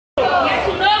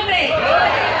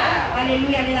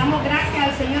damos gracias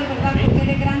al Señor, ¿verdad? Porque Él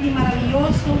es grande y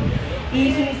maravilloso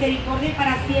y su misericordia es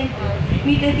para siempre.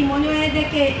 Mi testimonio es de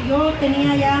que yo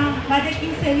tenía ya más de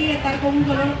 15 días estar con un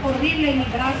dolor horrible en mi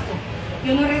brazo.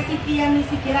 Yo no resistía ni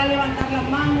siquiera levantar las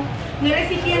manos, no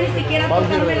resistía ni siquiera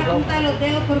tocarme la punta de los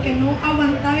dedos porque no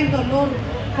aguantaba el dolor,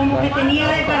 como que tenía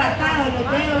desbaratado los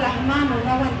dedos, las manos,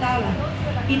 no aguantaba.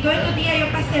 Y todos estos días yo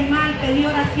pasé mal, pedí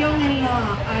oración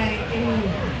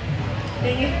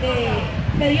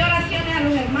pedí oraciones a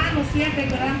los hermanos siempre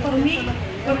que oraran por mí,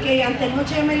 porque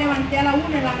antenoche yo me levanté a la 1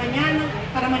 de la mañana,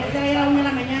 para amanecer ahí a la 1 de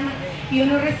la mañana, y yo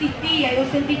no resistía, yo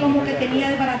sentí como que tenía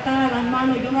desbaratadas las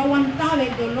manos, yo no aguantaba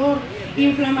el dolor,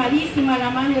 inflamadísima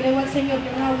la mano. Yo le digo al Señor,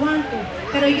 yo no aguanto,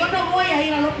 pero yo no voy a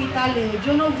ir al hospital, le digo,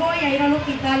 yo no voy a ir al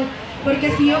hospital,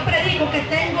 porque si yo predico que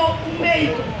tengo un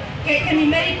médico, que mi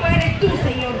médico eres tú,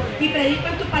 Señor, y predico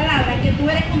en tu palabra que tú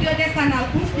eres un Dios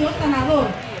sanador,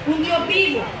 un Dios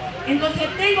vivo, entonces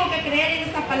tengo que creer en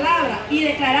esa palabra y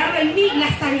declararlo en mí, la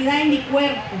sanidad en mi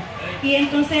cuerpo. Y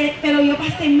entonces, pero yo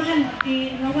pasé mal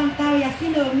y no aguantaba y así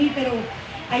me dormí, pero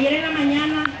ayer en la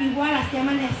mañana igual, así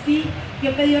amanecí,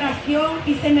 yo pedí oración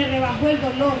y se me rebajó el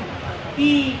dolor.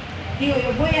 Y digo,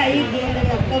 yo voy a ir, digo el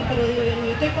doctor, pero digo,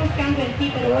 yo estoy confiando en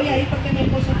ti, pero voy a ir porque mi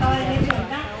esposo estaba de necio,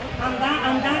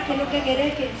 anda, que es lo que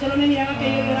querés, que solo me miraba que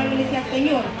yo lloraba y le decía,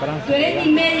 Señor, tú eres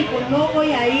mi médico, no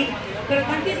voy a ir. Pero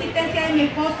tanta insistencia de mi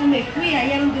esposo, me fui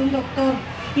allá donde un doctor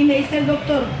y me dice el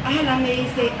doctor, me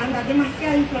dice, anda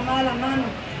demasiado inflamada la mano.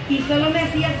 Y solo me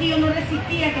hacía así, yo no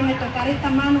resistía que me tocara esta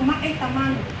mano, más esta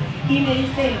mano. Y me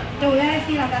dice, te voy a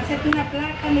decir, anda a hacerte una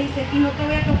placa, me dice, y no te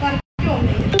voy a tocar yo,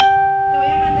 me dice, te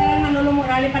voy a mandar al Manolo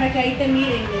Morales para que ahí te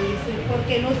miren, me dice,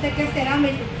 porque no sé qué será, me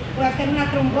dice, voy a hacer una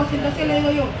trombosis. Entonces le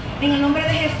digo yo, en el nombre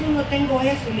de Jesús no tengo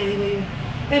eso, le digo yo.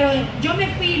 Pero yo me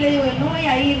fui, le digo, no voy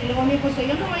a ir, le digo a mi esposo,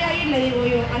 yo no voy a ir, le digo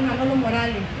yo, al Manolo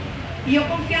Morales. Y yo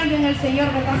confiando en el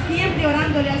Señor, ¿verdad? Siempre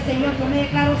orándole al Señor, yo me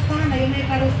declaro sana, yo me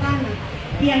declaro sana.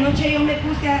 Y anoche yo me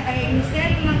puse en mi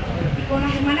célula y con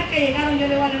las hermanas que llegaron yo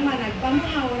le digo a la hermana, vamos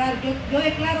a orar, yo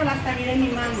declaro la sanidad en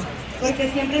mi mano,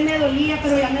 porque siempre me dolía,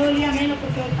 pero ya me dolía menos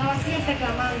porque yo estaba siempre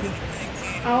clamando.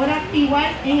 Ahora igual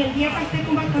en el día pasé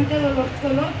con bastante dolor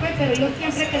pues, pero yo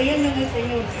siempre creyendo en el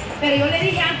Señor. Pero yo le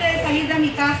dije antes de salir de mi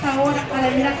casa ahora para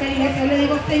ir a la iglesia, yo le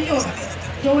digo, Señor,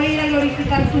 yo voy a ir a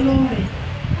glorificar tu nombre.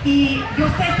 Y yo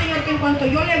sé, Señor, que en cuanto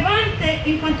yo levante,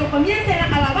 en cuanto comience la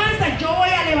alabanza, yo voy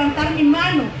a levantar mi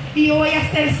mano y yo voy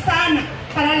a ser sana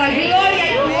para la gloria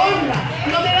y tu honra.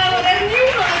 No me va a doler ni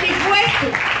uno de mis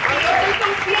huesos. Y yo estoy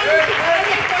confiando en que cada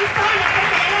día estoy sana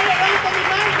porque ya la levanto mi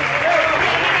mano. Mi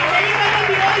hermana América me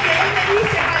miró y ella me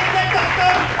dice, parece el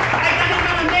doctor, ahí está mi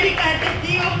hermana América de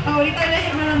testigo. Ahorita le dije,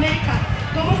 hermana América,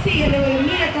 ¿cómo sigue? Le digo,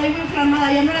 mira, está muy inflamada,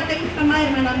 ya no la tengo inflamada,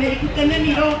 hermana América. Usted me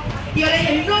miró. Y yo le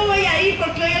dije, no voy a ir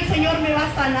porque hoy el Señor me va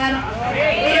a sanar.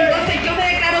 Y entonces yo me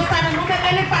declaro sana, no me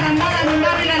duele para nada mi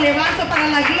mano y la levanto para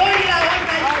la gloria y la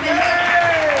honra del Señor.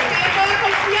 Porque yo estaba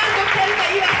confiando que Él me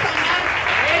iba a sanar.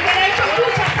 Él me ha hecho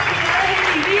muchas sanidades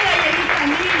en mi vida y en mi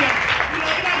familia. Y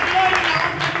doy la gloria y la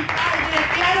honra a mi Padre.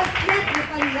 Declaro siempre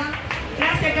sanidad.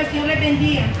 Gracias, que el Señor les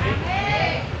bendiga.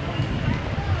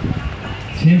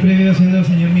 Siempre veo haciendo el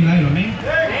Señor milagro, amén.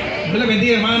 Dios les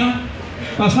bendiga, hermano.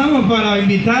 Pasamos para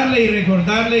invitarle y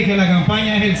recordarle que la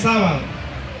campaña es el sábado.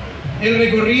 El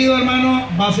recorrido, hermano,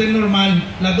 va a ser normal,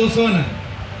 las dos zonas.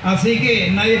 Así que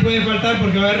nadie puede faltar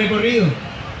porque va a haber recorrido.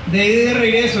 De ahí de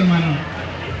regreso, hermano.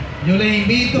 Yo les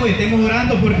invito, estemos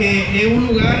orando porque es un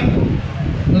lugar,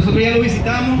 nosotros ya lo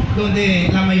visitamos, donde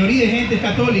la mayoría de gente es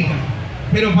católica.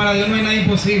 Pero para Dios no hay nada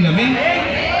imposible, amén.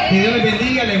 Que Dios les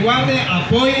bendiga, les guarde,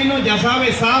 apóyennos. Ya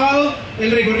sabe, sábado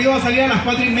el recorrido va a salir a las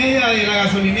 4:30 de la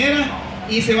gasolinera.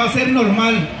 Y se va a hacer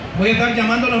normal. Voy a estar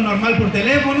llamándolos normal por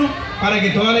teléfono para que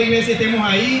toda la iglesia estemos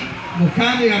ahí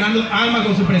buscando y ganando almas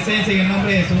con su presencia en el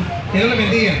nombre de Jesús. Que Dios les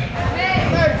bendiga.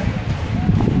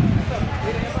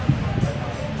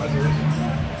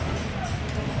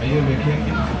 Ayúdenme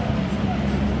aquí.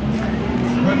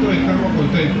 ¿Cuántos estamos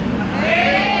contentos?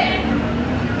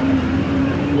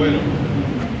 Bueno,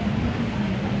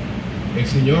 el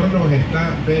Señor nos está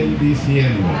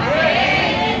bendiciendo.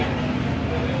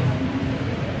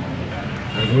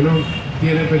 Algunos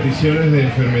tienen peticiones de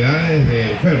enfermedades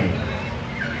de enfermos.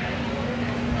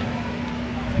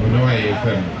 Pues no hay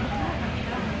enfermos.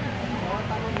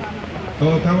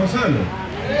 Todos estamos sanos.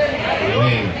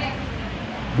 Amén.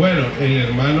 Bueno, el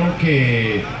hermano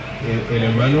que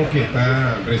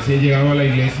está recién llegado a la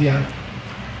iglesia,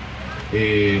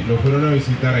 nos fueron a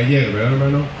visitar ayer, ¿verdad,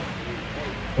 hermano?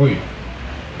 Hoy.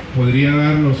 ¿Podría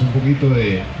darnos un poquito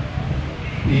de...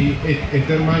 Y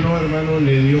este hermano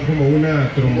le dio como una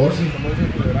trombosis.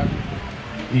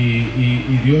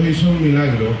 y Dios hizo un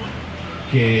milagro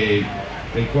que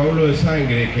el coágulo de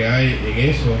sangre que hay en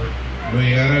eso no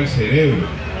llegara al cerebro.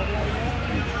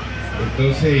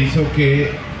 Entonces hizo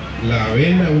que la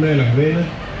vena, una de las venas,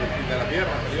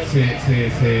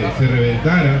 se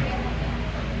reventara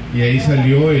y ahí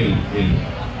salió el...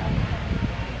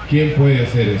 ¿Quién puede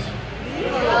hacer eso?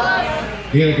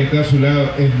 Dígale que está a su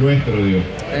lado, es nuestro Dios.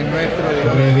 Es nuestro Dios.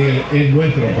 Entonces, dígale, es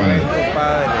nuestro Padre. Nuestro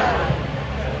Padre.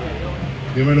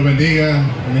 Dios me lo bendiga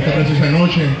en esta preciosa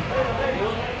noche.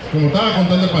 Como estaba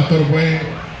contando el pastor, pues,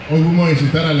 hoy vamos a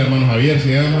visitar al hermano Javier,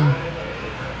 se llama.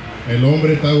 El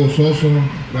hombre está gozoso,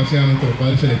 gracias a nuestro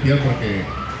Padre Celestial, porque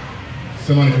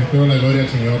se manifestó la gloria del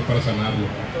Señor para sanarlo.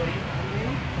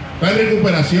 Está en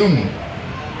recuperación.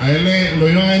 A él lo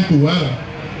iban a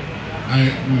entubar.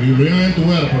 Lo iban a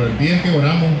entubar por el día que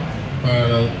oramos para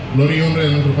la gloria y honra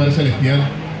de nuestro Padre Celestial.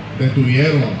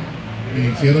 Detuvieron,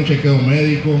 hicieron chequeo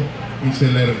médico y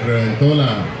se le reventó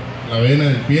la vena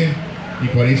del pie y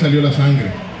por ahí salió la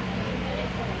sangre.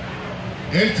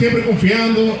 Él siempre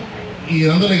confiando y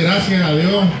dándole gracias a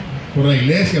Dios por la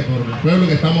iglesia, por el pueblo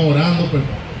que estamos orando,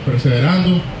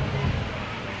 perseverando.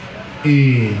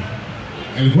 Y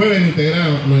el jueves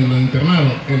lo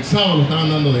internaron, el sábado lo estaban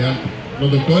dando de alta.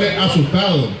 Los doctores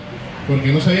asustados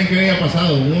porque no sabían qué había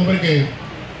pasado. Un hombre que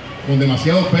con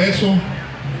demasiado peso,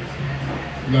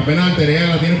 la vena arterial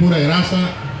la tiene pura grasa,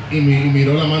 y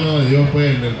miró la mano de Dios,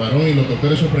 pues, del varón, y los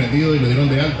doctores sorprendidos y lo dieron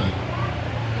de alta.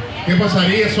 ¿Qué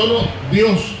pasaría? Solo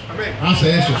Dios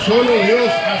hace eso, solo Dios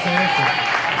hace eso.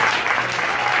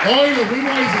 Hoy lo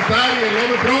fuimos a visitar y el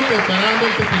hombre pronto estará dando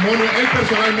el testimonio, él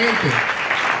personalmente.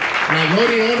 La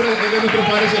gloria y honra es de nuestro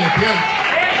Padre Celestial.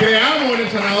 Creamos en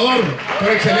el sanador por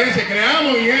excelencia,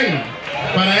 creamos en Él.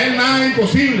 Para Él nada es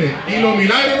imposible y los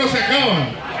milagros no se acaban.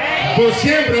 Por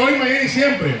siempre, hoy, mañana y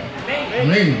siempre.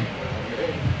 Amén.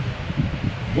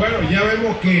 Bueno, ya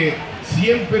vemos que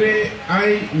siempre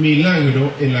hay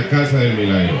milagro en la casa del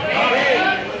milagro.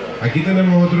 Aquí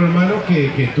tenemos otro hermano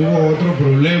que tuvo otro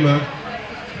problema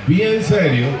bien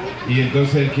serio y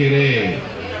entonces él quiere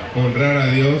honrar a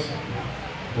Dios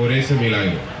por ese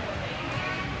milagro.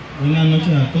 Buenas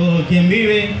noches a todos. ¿Quién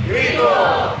vive?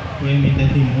 ¡Cristo! Pues mi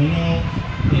testimonio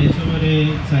es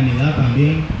sobre sanidad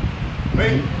también.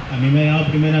 A mí me ha dado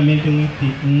primeramente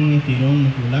un estirón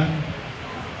muscular,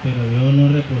 pero yo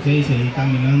no reposé y seguí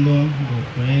caminando.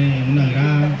 Después en una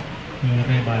grada me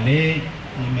resbalé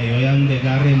y me dio ya un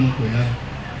desgarre muscular.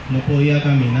 No podía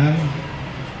caminar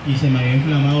y se me había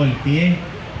inflamado el pie,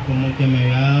 como que me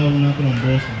había dado una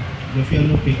trombosis. Yo fui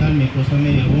al hospital, mi esposa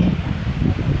me llevó.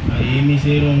 Ahí me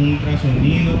hicieron un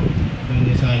ultrasonido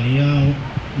donde salía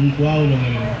un coágulo en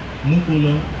el músculo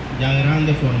ya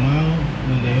grande, formado,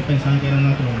 donde ellos pensaban que era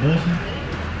una trombosis.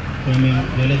 Pues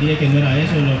yo les dije que no era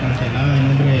eso, lo cancelaba en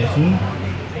nombre de Jesús.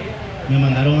 Me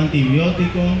mandaron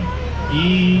antibióticos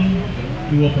y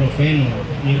ibuprofeno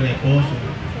y reposo.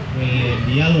 Pues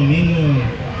el día domingo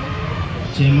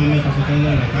Chema me pasó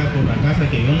por la casa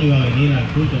que yo no iba a venir al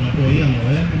culto, no podía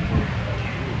moverme.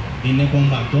 Vine con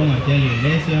bastón aquí a la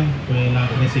iglesia, pues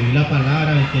recibí la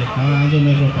palabra que estaba dando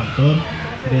nuestro pastor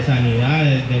de sanidad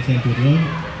del centurión.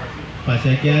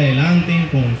 Pasé aquí adelante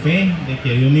con fe de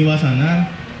que Dios me iba a sanar.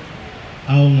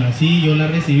 Aún así yo la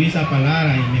recibí esa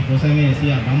palabra y mi esposa me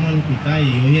decía, vamos al hospital,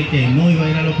 y yo dije que no iba a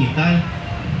ir al hospital.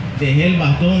 Dejé el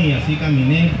bastón y así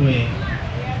caminé. Pues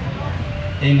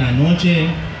en la noche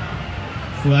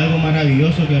fue algo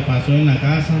maravilloso que pasó en la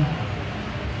casa.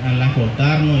 Al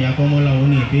acostarnos, ya como la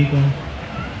 1:00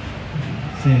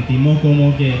 sentimos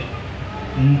como que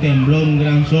un temblor, un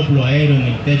gran soplo aéreo en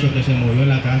el techo que se movió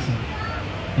la casa.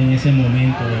 En ese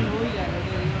momento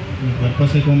mi cuerpo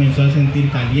se comenzó a sentir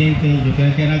caliente. Yo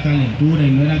creía que era calentura y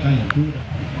no era calentura.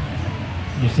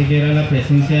 Yo sé que era la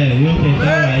presencia de Dios que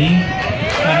estaba ahí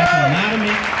para sanarme,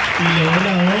 y le doy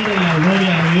la honra y la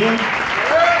gloria a Dios.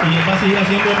 Y Él va a seguir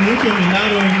haciendo muchos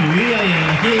milagros en mi vida y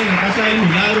aquí en la casa del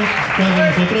milagro, cuando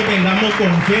nosotros tengamos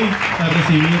con fe a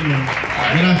recibirlo.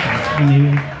 Gracias,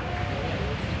 amigo.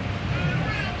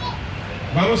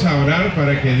 Vamos a orar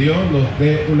para que Dios nos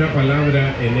dé una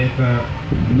palabra en esta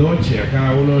noche a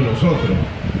cada uno de nosotros.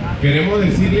 Queremos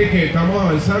decirle que estamos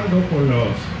avanzando con los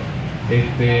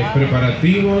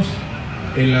preparativos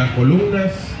en las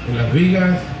columnas, en las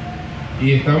vigas,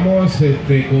 y estamos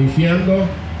confiando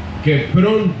que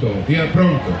pronto, diga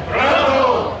pronto,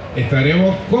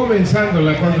 estaremos comenzando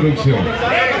la construcción.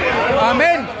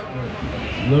 Amén.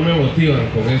 No me motivan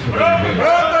con eso.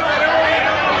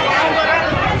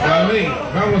 Amén.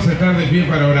 Vamos a estar de pie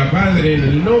para orar. Padre, en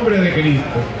el nombre de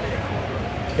Cristo,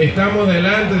 estamos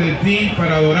delante de ti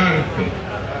para adorarte,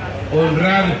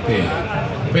 honrarte,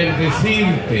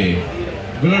 bendecirte,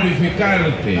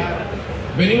 glorificarte.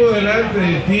 Venimos delante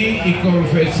de ti y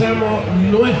confesamos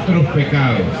nuestros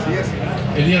pecados.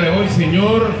 El día de hoy,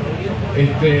 Señor,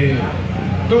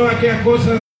 todas aquellas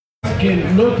cosas que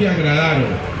no te agradaron,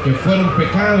 que fueron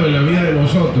pecado en la vida de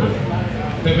nosotros,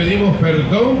 te pedimos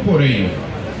perdón por ello.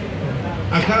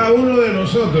 A cada uno de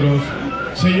nosotros,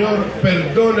 Señor,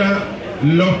 perdona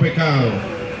los pecados.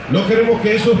 No queremos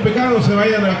que esos pecados se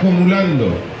vayan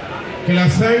acumulando. Que la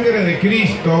sangre de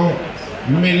Cristo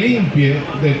me limpie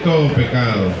de todo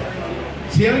pecado.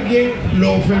 Si alguien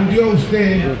lo ofendió a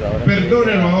usted,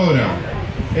 perdónelo ahora.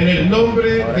 En el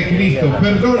nombre de Cristo,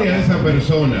 perdone a esa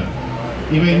persona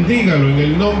y bendígalo en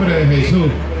el nombre de Jesús,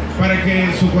 para que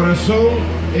su corazón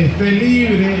esté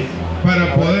libre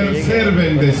para poder ser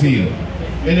bendecido.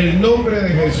 En el nombre de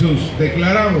Jesús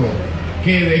declaramos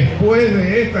que después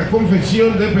de esta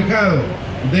confesión de pecado,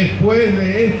 después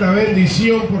de esta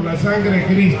bendición por la sangre de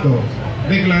Cristo,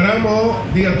 declaramos,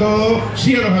 diga todo,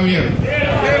 cielos abiertos.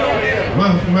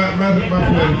 Más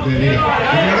fuerte, diga.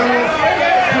 Declaramos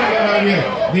cielos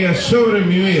abiertos. Diga, sobre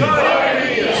mi vida,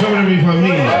 sobre mi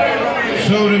familia,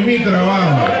 sobre mi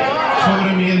trabajo,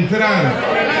 sobre mi entrar,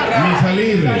 mi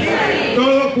salir,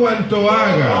 todo cuanto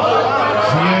haga,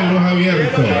 cielos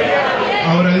abiertos.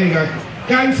 Ahora diga,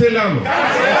 cancelamos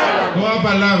toda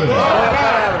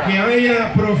palabra que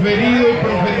haya proferido y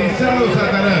profetizado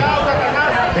Satanás,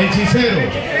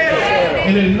 hechiceros.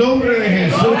 En el nombre de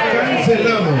Jesús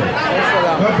cancelamos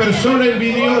toda persona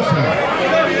envidiosa,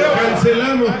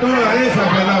 cancelamos toda esa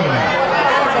palabra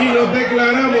y nos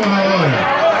declaramos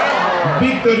ahora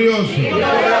victoriosos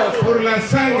por la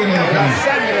sangre de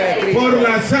Cristo, por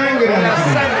la sangre de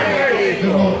Cristo.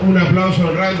 Tengo un aplauso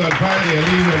honrando al Padre, al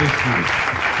Hijo y al Espíritu.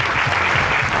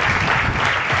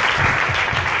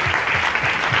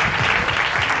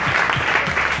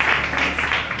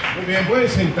 Muy bien, pueden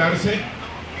sentarse.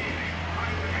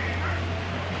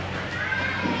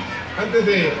 Antes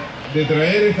de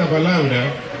traer esta palabra,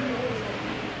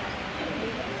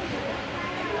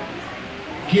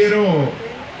 quiero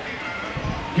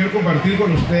compartir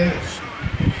con ustedes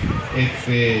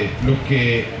lo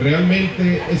que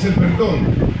realmente es el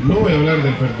perdón. No voy a hablar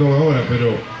del perdón ahora,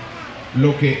 pero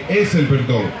lo que es el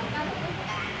perdón.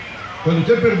 Cuando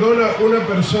usted perdona a una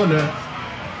persona,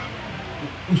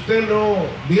 usted no,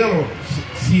 digamos,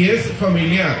 si es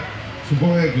familiar,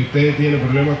 suponga que usted tiene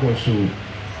problemas con su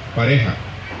pareja,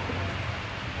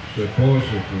 su esposo,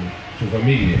 su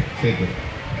familia, etc.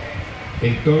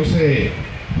 Entonces,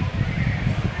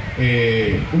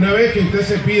 una vez que usted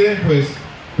se pide, pues,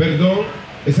 perdón,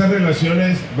 esas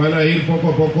relaciones van a ir poco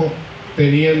a poco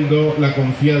teniendo la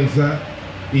confianza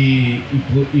y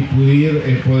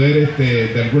poder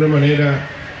de alguna manera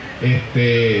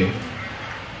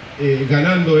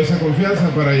ganando esa confianza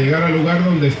para llegar al lugar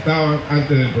donde estaban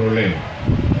antes del problema.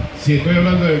 Si estoy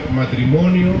hablando de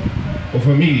matrimonio o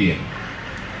familia.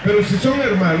 Pero si son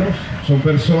hermanos, son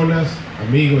personas,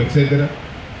 amigos, etc.,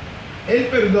 el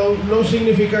perdón no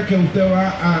significa que usted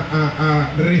va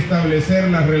a restablecer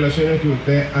las relaciones que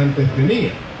usted antes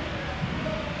tenía.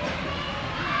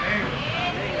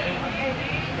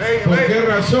 ¿Por qué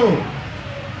razón?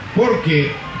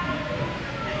 Porque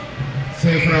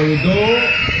se fraudó,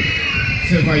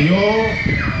 se falló,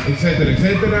 etcétera,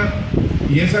 etcétera,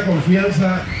 y esa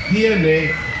confianza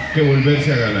tiene que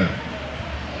volverse a ganar.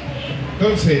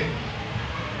 Entonces,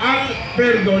 al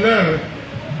perdonar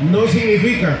no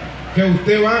significa que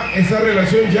esa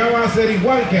relación ya va a ser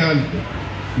igual que antes.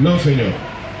 No, señor.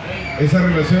 Esa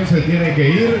relación se tiene que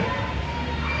ir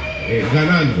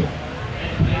ganando.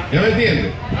 ¿Ya me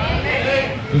entiende?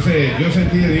 Entonces, yo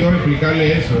sentí de Dios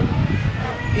explicarle eso.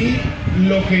 Y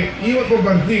lo que iba a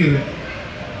compartir,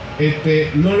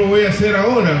 no lo voy a hacer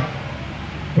ahora,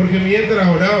 porque mientras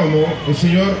orábamos, el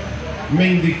Señor me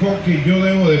indicó que yo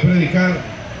debo de predicar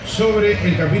sobre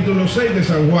el capítulo 6 de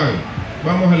San Juan.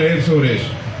 Vamos a leer sobre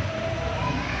eso.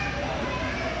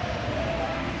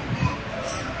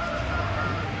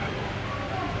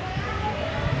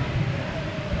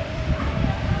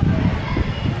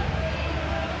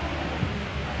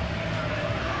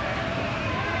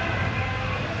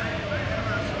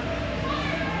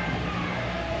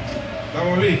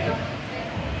 ¿Estamos listos?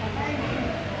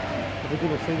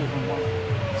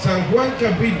 San Juan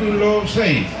capítulo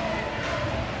 6.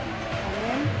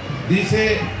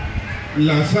 Dice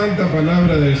la santa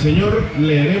palabra del Señor,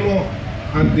 leeremos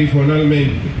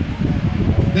antifonalmente.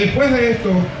 Después de esto,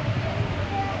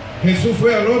 Jesús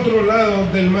fue al otro lado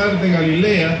del mar de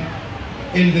Galilea,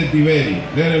 el de Tiberio.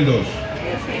 Lean el 2.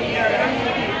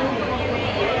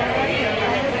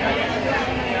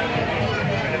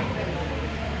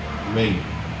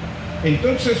 Amén.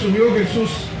 Entonces subió Jesús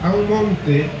a un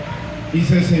monte y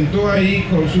se sentó ahí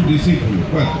con sus discípulos.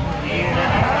 4.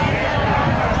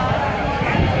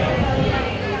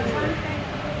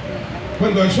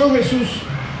 Cuando alzó Jesús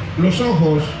los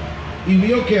ojos y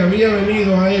vio que había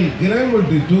venido a él gran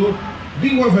multitud,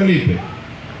 dijo a Felipe: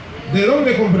 ¿de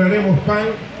dónde compraremos pan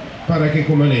para que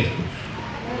coman estos?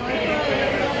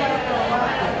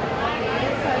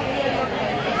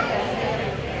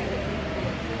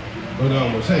 ¿Dónde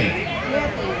vamos? 6.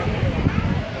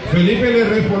 Felipe le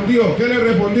respondió. ¿Qué le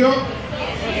respondió?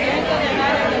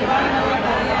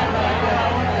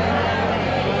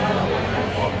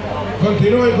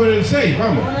 Continúen con el 6,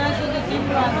 vamos. Uno de sus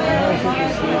discípulos, aquí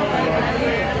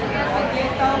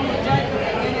está un muchacho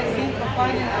que tiene 5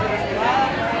 panes de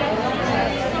cebada y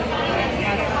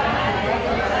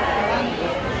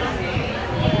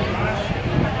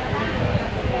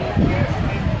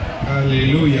 2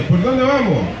 Aleluya. ¿Por dónde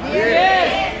vamos? 10.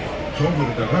 Son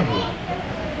tan rápido.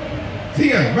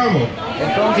 Sigan, vamos.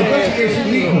 Entonces Jesús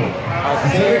dijo: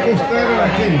 se recostaron a la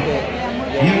gente.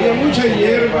 Y había mucha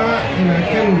hierba en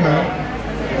aquel lugar.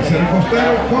 Se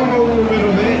recostaron como un número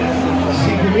de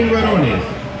 5.000 varones.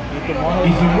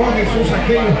 Y tomó Jesús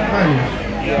aquellos panes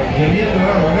y habiendo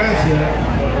dado gracia,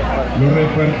 los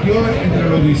repartió entre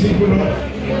los discípulos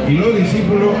y los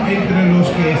discípulos entre los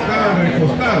que estaban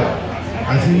recostados.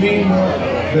 Asimismo,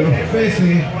 de los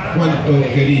peces cuanto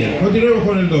querían. Continuemos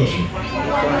con el 12.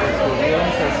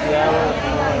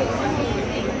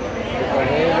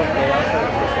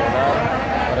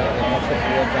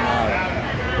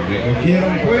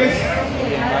 Recogieron pues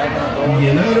y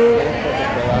llenaron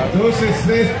 12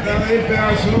 cestas de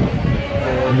pedazos.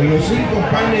 De los 5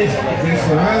 panes de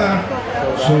cebada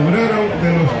sobraron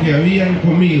de los que habían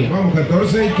comido. Vamos,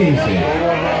 14 y 15.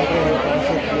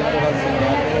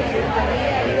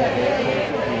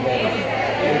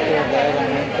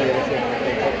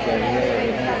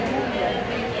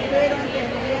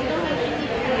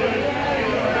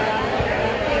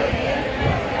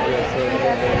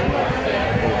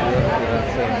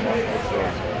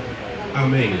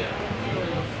 Amén.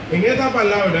 En esta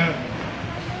palabra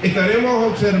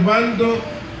estaremos observando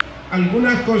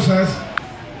algunas cosas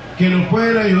que nos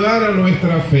pueden ayudar a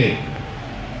nuestra fe.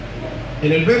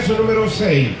 En el verso número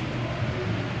 6,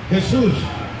 Jesús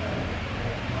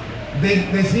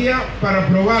decía para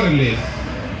probarles.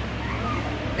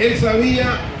 Él sabía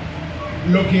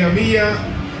lo que había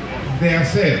de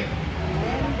hacer.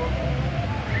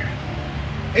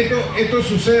 Esto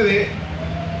sucede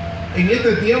en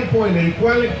este tiempo en el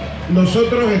cual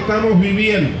nosotros estamos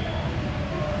viviendo.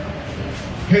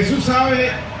 Jesús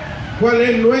sabe cuál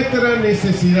es nuestra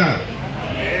necesidad.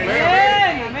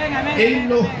 Él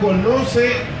nos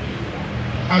conoce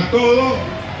a todos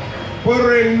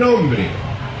por el nombre.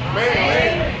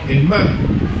 Es más,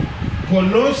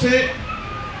 conoce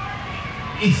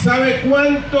y sabe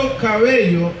cuánto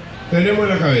cabello tenemos en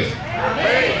la cabeza.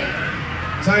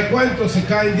 ¿Sabe cuánto se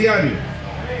cae en diario?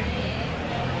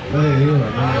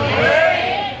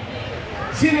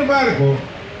 Sin embargo,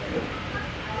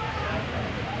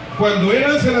 cuando él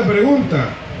hace la pregunta,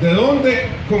 ¿de dónde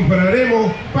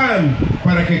compraremos pan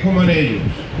para que coman ellos?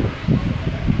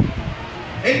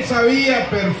 Él sabía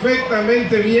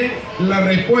perfectamente bien la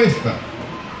respuesta.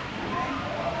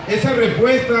 Esa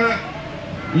respuesta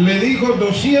le dijo: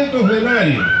 200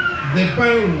 denarios de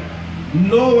pan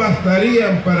no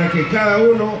bastarían para que cada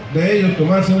uno de ellos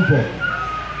tomase un poco.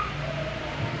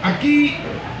 Aquí,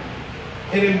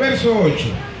 en el verso 8,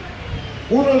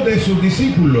 uno de sus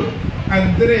discípulos,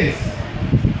 Andrés,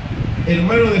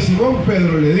 hermano de Simón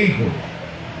Pedro, le dijo,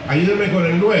 ayúdame con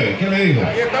el 9, ¿qué le dijo?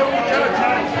 Ahí está un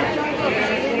muchacho,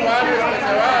 un barrio que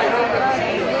se va y no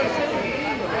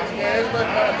esto es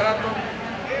para tanto.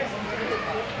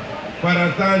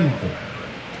 Para tanto.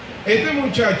 Este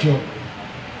muchacho,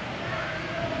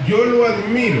 yo lo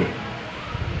admiro,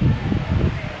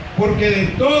 porque de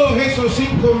todos esos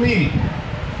 5.000,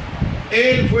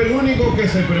 él fue el único que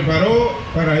se preparó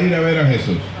para ir a ver a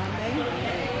Jesús.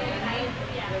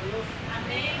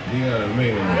 Digan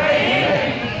amén.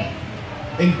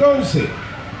 Entonces,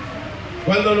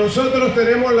 cuando nosotros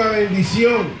tenemos la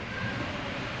bendición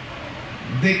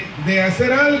de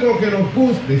hacer algo que nos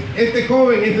guste, este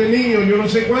joven, este niño, yo no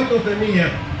sé cuántos tenía,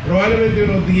 probablemente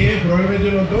unos 10, probablemente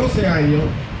unos 12 años,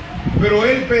 pero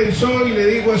él pensó y le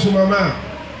dijo a su mamá: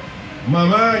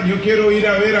 mamá, yo quiero ir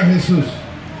a ver a Jesús,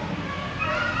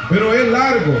 pero es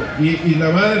largo. Y la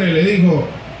madre le dijo: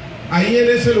 ahí en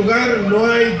ese lugar no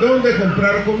hay donde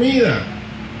comprar comida.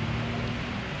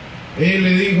 Él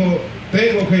le dijo: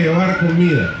 tengo que llevar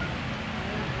comida,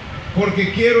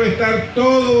 porque quiero estar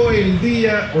todo el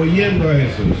día oyendo a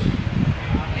Jesús.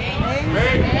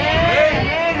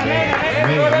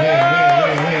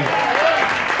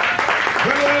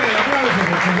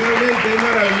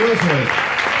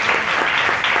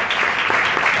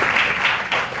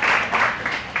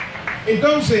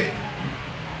 Entonces,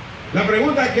 la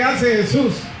pregunta que hace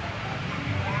Jesús,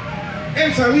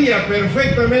 él sabía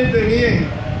perfectamente bien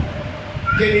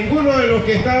que ninguno de los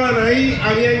que estaban ahí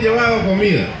habían llevado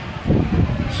comida,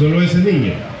 solo ese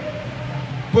niño.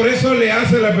 Por eso le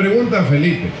hace la pregunta a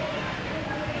Felipe.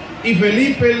 Y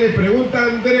Felipe le pregunta a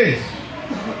Andrés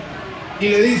y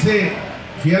le dice,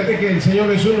 fíjate que el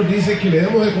Señor Jesús nos dice que le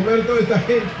demos de comer a toda esta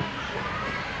gente.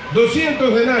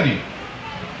 200 denarios.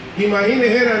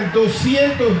 Imagínense, eran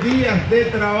 200 días de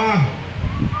trabajo.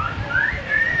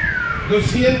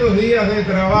 200 días de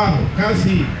trabajo,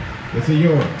 casi, qué sé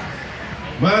yo,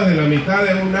 más de la mitad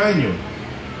de un año,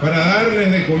 para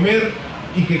darles de comer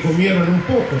y que comieran un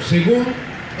poco, según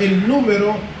el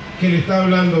número que le está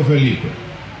hablando Felipe.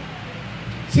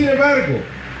 Sin embargo,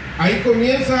 ahí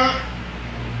comienza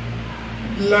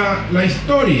la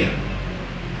historia.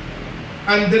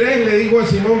 Andrés le dijo a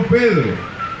Simón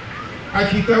Pedro,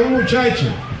 aquí está un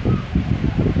muchacho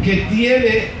que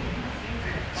tiene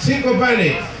 5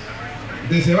 panes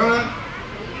de cebada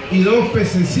y 2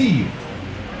 pececillos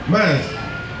más.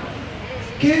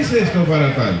 ¿Qué es esto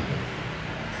para tanto?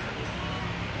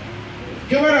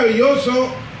 Qué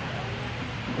maravilloso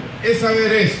es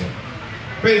saber eso.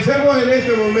 Pensemos en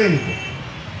este momento.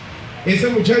 Ese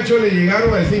muchacho le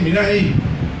llegaron a decir, mira ahí,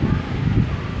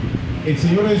 el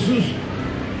Señor Jesús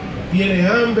tiene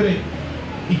hambre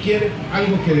y quiere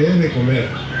algo que le des de comer.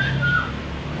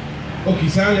 O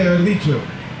quizás le haber dicho,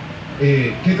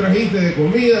 ¿qué trajiste de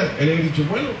comida? Él le ha dicho,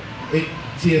 bueno,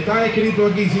 si está escrito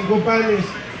aquí 5 panes,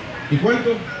 ¿y cuánto?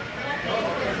 2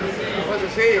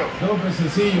 pececillos. 2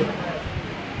 pececillos.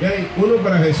 Y hay uno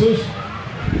para Jesús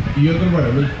y otro para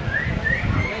mí.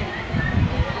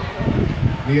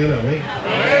 Digan amén.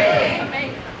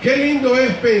 Qué lindo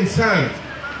es pensar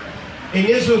en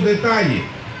esos detalles.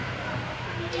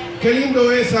 Qué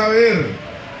lindo es saber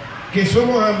que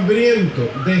somos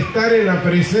hambrientos de estar en la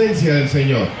presencia del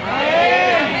Señor.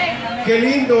 Qué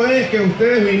lindo es que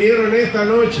ustedes vinieron esta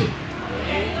noche.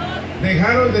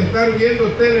 Dejaron de estar viendo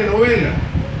telenovelas.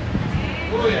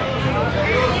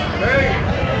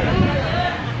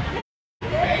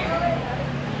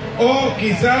 O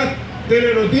quizás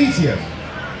telenoticias.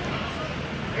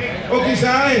 O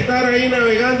quizás estar ahí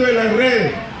navegando en las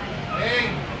redes.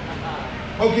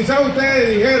 O quizás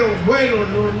ustedes dijeron, bueno,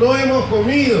 no hemos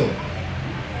comido.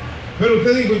 Pero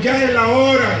usted dijo, ya es la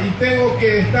hora y tengo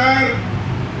que estar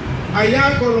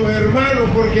allá con los hermanos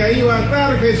porque ahí va a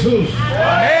estar Jesús.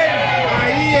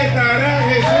 Ahí estará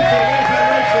Jesús en esa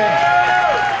noche.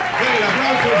 El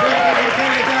aplauso fuerte porque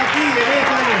Él está aquí en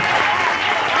esta noche.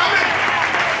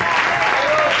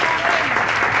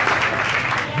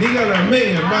 Amén. Díganle amén,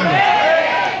 hermano.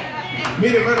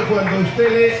 Mire, hermano, cuando usted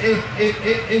lee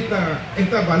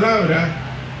esta palabra,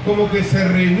 como que se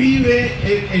revive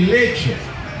el hecho,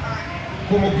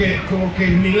 como que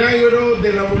el milagro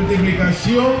de la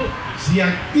multiplicación se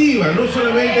activa, no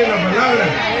solamente en la palabra,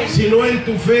 sino en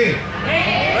tu fe.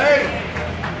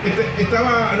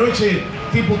 Estaba anoche,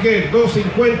 tipo que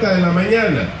 2:50 de la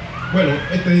mañana, bueno,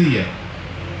 este día,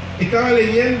 estaba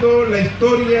leyendo la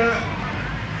historia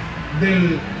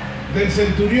del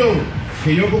centurión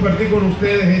que yo compartí con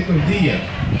ustedes estos días.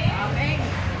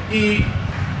 Y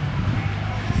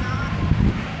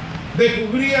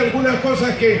descubrí algunas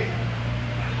cosas que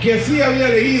sí había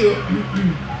leído,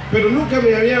 pero nunca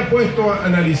me había puesto a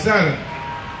analizar.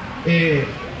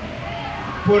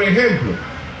 Por ejemplo,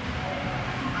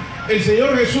 el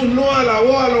Señor Jesús no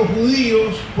alabó a los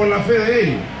judíos por la fe de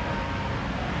ellos.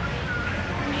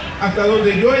 Hasta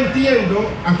donde yo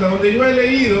entiendo, hasta donde yo he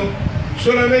leído,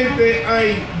 solamente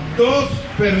hay 2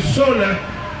 personas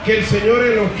que el Señor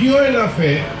elogió en la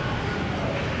fe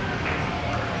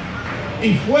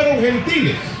y fueron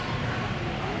gentiles.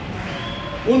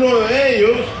 Uno de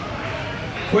ellos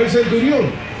fue el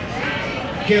centurión,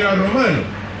 que era romano.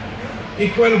 ¿Y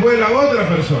cuál fue la otra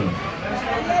persona?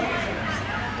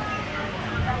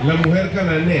 La mujer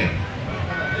cananea,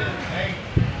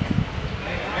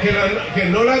 que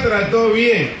no la trató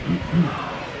bien.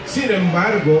 Sin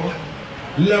embargo,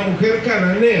 la mujer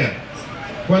cananea,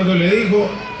 cuando le dijo,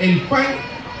 el pan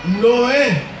no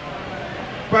es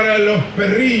para los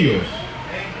perrillos,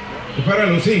 es para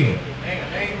los hijos.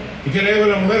 ¿Y qué le dijo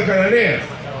la mujer cananea?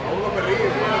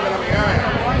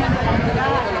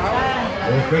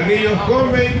 Los perrillos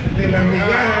comen de las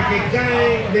migajas que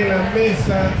caen de la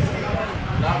mesa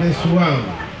de su amo.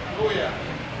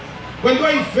 Cuando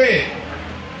hay fe,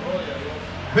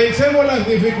 vencemos las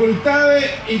dificultades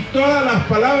y todas las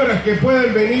palabras que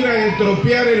pueden venir a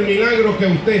estropear el milagro que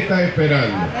usted está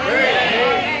esperando.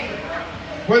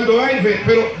 Cuando hay fe,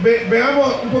 pero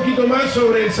veamos un poquito más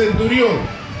sobre el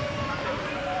centurión.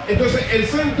 Entonces el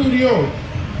centurión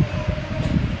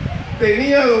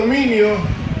tenía dominio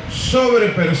sobre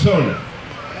personas.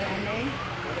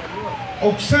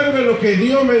 Observe lo que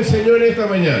Dios me enseñó en esta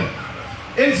mañana.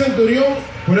 El centurión,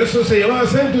 por eso se llamaba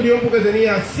centurión, porque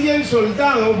tenía 100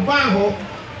 soldados bajo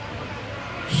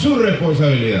su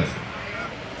responsabilidad.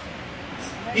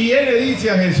 Y él le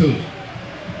dice a Jesús: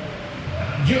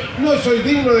 yo no soy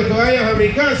digno de que vayas a mi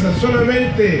casa,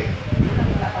 solamente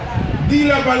di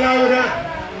la palabra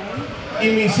y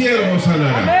mi siervo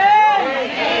sanará.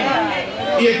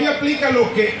 Y aquí aplica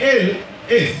lo que él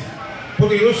es,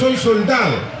 porque yo soy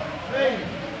soldado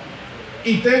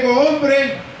y tengo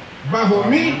hombres bajo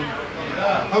mi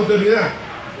autoridad,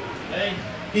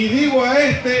 y digo a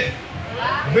este: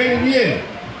 ven bien,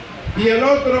 y el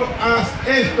otro: haz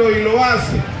esto, y lo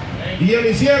hace, y a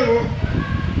mi siervo: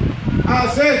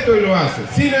 haz esto, y lo hace.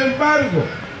 Sin embargo,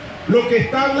 lo que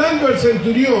está hablando el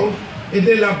centurión es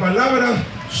de la palabra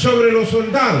sobre los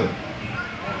soldados.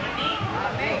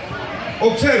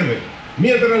 Observe,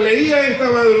 mientras leía esta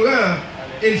madrugada,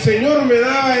 el Señor me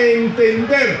daba a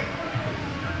entender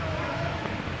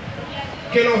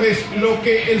que lo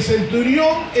que el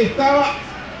centurión estaba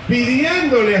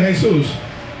pidiéndole a Jesús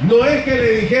no es que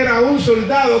le dijera a un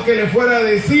soldado que le fuera a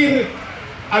decir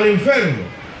al enfermo.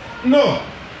 No,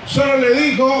 solo le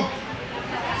dijo,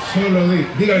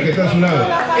 diga el que está a su lado,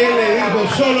 él le dijo: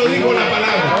 solo dijo la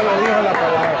palabra. Solo dijo la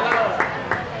palabra.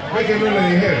 No es que no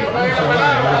le dijeron. Solo dijo la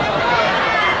palabra.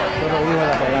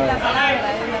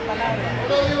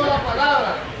 Solo digo la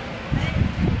palabra.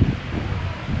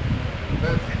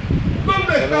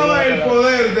 ¿Dónde estaba el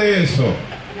poder de eso?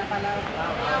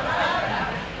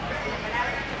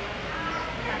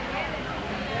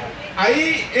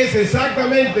 Ahí es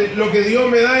exactamente lo que Dios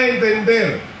me da a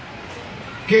entender,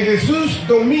 que Jesús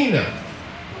domina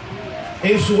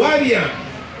en su área.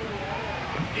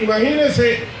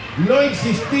 Imagínense, no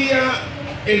existía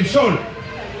el sol.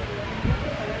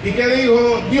 ¿Y qué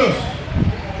dijo Dios?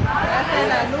 Hace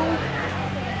la luz.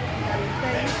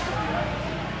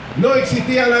 No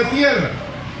existía la tierra.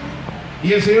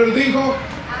 Y el Señor dijo: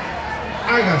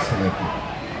 hágase la tierra.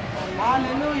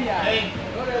 Aleluya.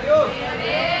 Gloria a Dios.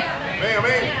 Amén,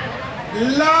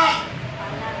 amén. La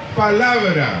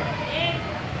palabra.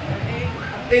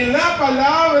 En la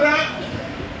palabra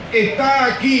está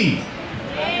aquí.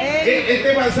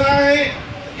 Este pasaje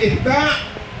está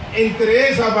entre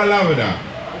esa palabra.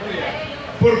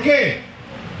 ¿Por qué?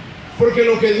 Porque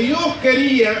lo que Dios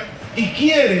quería y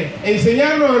quiere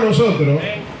enseñarnos a nosotros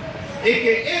es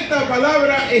que esta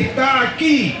palabra está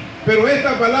aquí, pero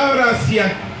esta palabra se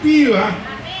activa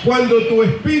cuando tu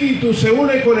espíritu se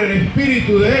une con el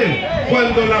espíritu de Él.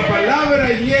 Cuando la palabra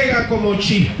llega como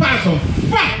chispazo,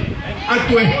 ¡fa!, a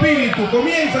tu espíritu,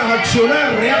 comienzas a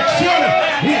accionar, reacciona.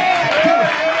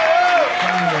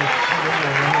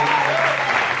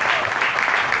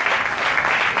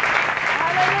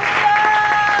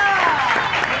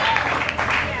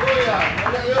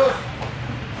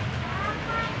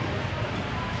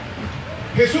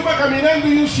 Jesús va caminando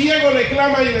y un ciego le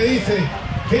clama y le dice: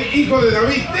 hijo de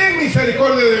David, ten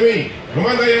misericordia de mí. Lo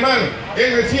manda a llamar,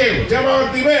 es el ciego, llama a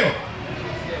Bartimeo.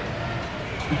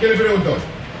 ¿Y qué le preguntó?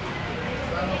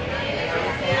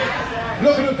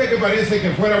 ¿No cree usted que parece que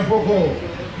fuera un poco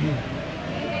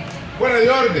fuera de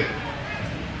orden?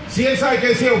 Si él sabe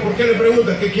que es ciego, ¿por qué le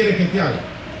pregunta qué quieres que te haga?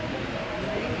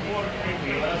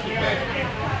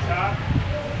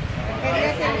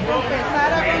 Quería que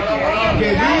confesara con tu boca.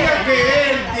 Quería que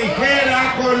él dijera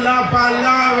con la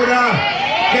palabra,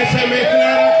 que se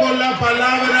mezclara con la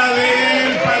palabra de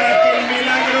él para que el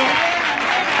milagro.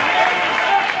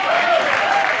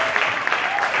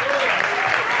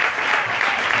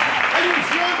 Hay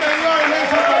unción de Dios en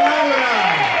esa palabra.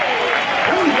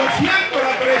 Uy, yo siento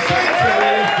la presencia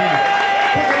del Espíritu,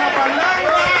 porque la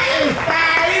palabra está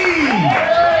ahí.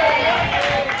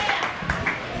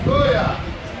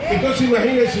 Entonces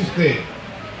imagínese usted,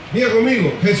 diga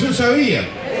conmigo, Jesús sabía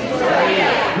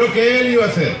lo que él iba a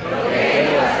hacer.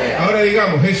 Ahora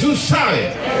digamos, Jesús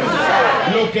sabe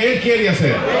lo que él quiere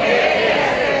hacer.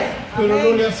 Pero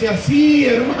no le hace así,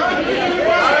 hermano.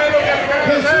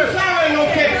 Jesús sabe lo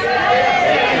que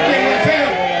quiere hacer.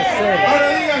 Ahora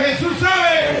diga, Jesús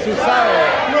sabe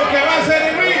lo que va a hacer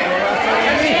en mí.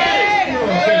 No,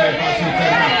 ¿qué le pasa a usted,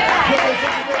 hermano? Yo pensé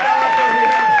que me estaba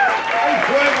corriendo. Hay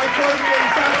fuego, hay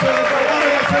tormentazo de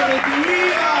palabras sobre tu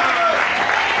vida.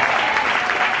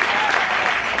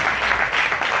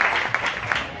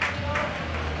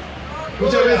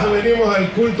 Muchas veces venimos al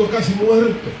culto casi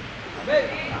muerto,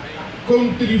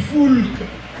 con trifulca.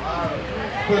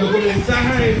 Cuando comenzás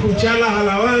a escuchar las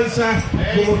alabanzas,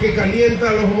 como que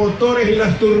calientan los motores y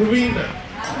las turbinas.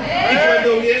 Y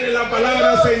cuando viene la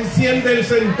palabra se enciende el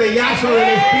centellazo del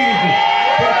Espíritu.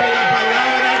 Porque la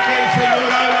palabra que el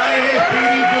Señor habla es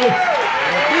Espíritu.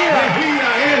 Es vida,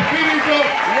 es Espíritu.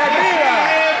 Es vida,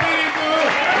 es Espíritu.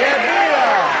 Es vida.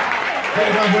 Que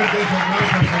más fuerte ese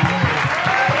aplauso, Señor.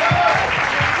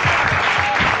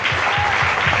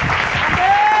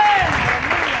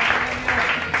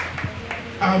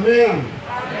 Amén.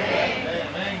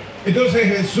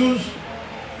 Entonces Jesús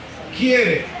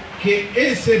quiere que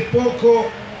ese poco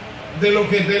de lo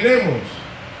que tenemos,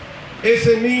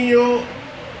 ese niño,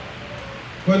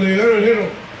 cuando llegaron dijeron,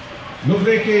 ¿no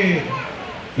cree que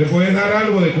le puedes dar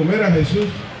algo de comer a Jesús?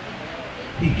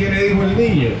 ¿Y qué le dijo el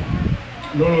niño?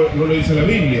 No lo dice la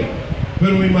Biblia,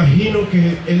 pero me imagino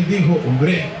que él dijo,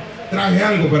 hombre, traje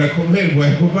algo para comer, voy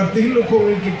a compartirlo con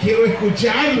el que quiero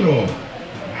escucharlo.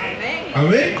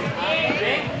 Amén.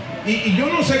 Y yo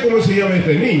no sé cómo se llama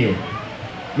este niño.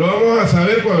 Lo vamos a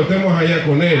saber cuando estemos allá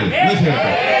con él. ¿No es cierto?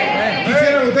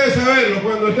 Quisieran ustedes saberlo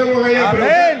cuando estemos allá. Pero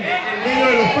el niño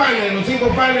de los panes, de los 5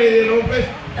 panes y de los peces.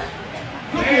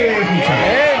 No quieren escuchar.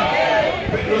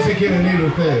 No se quieren ir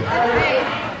ustedes.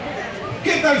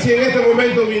 ¿Qué tal si en este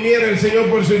momento viniera el Señor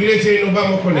por su iglesia y nos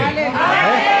vamos con él? ¡Den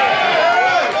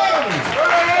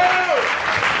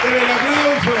el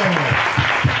aplauso!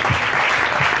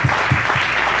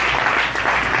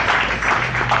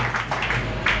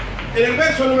 En el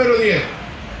verso número 10,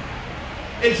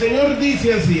 el Señor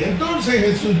dice así: entonces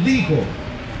Jesús dijo,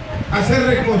 hacer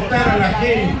recostar a la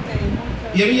gente,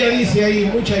 y había, dice ahí,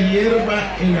 mucha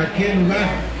hierba en aquel lugar,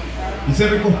 y se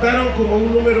recostaron como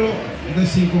un número de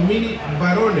 5,000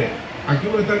 varones. Aquí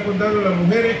no están contando las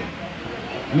mujeres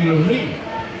ni los niños.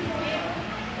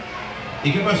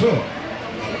 ¿Y qué pasó?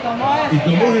 Y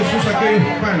tomó Jesús aquellos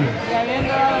panes,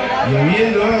 y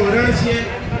habiendo dado gracia,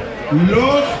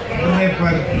 los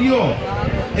repartió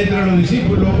entre los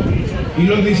discípulos, y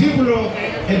los discípulos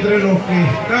entre los que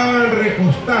estaban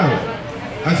recostados,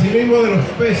 asimismo de los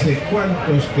peces,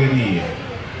 cuantos querían.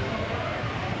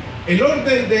 El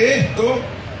orden de esto,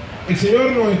 el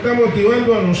Señor nos está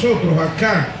motivando a nosotros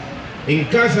acá, en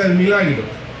Casa del Milagro,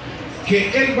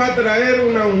 que Él va a traer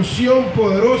una unción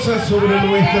poderosa sobre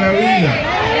nuestra vida.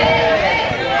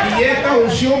 Y esta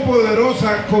unción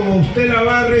poderosa, como usted la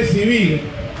va a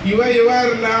recibir, y va a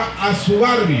llevarla a su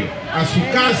barrio, a su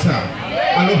casa,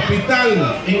 al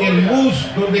hospital, en el bus,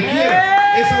 donde quiera.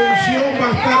 Esa unción va a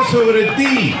estar sobre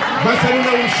ti. Va a ser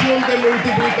una unción de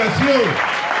multiplicación,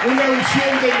 una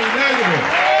unción de milagro.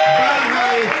 Vas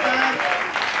a estar...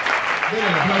 Denle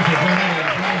el aplauso, denle el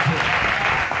aplauso.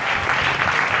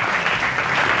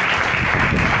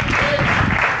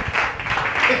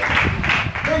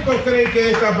 ¿Cuántos creen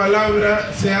que esta palabra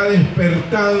se ha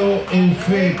despertado en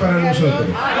fe para nosotros?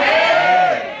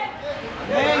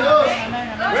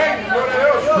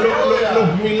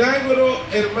 Los milagros,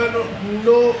 hermanos,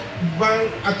 no van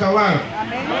a acabar.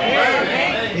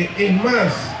 Es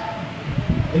más,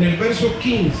 en el verso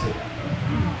 15,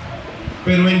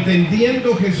 pero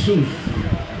entendiendo Jesús,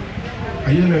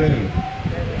 ayúdenme a verlo,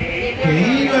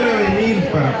 que iban a venir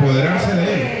para apoderarse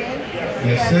de él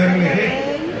y hacerle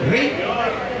rey,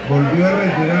 volvió a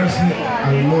retirarse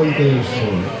al monte del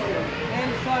sol.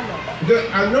 Entonces,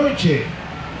 anoche,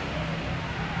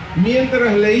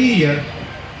 mientras leía,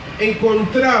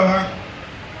 encontraba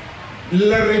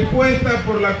la respuesta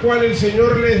por la cual el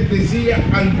Señor les decía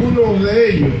a algunos de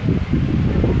ellos: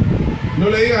 no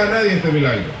le digas a nadie este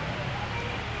milagro.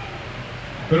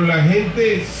 Pero la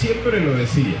gente siempre lo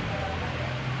decía.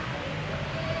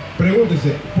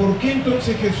 Pregúntese, ¿por qué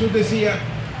entonces Jesús decía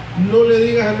no le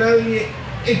digas a nadie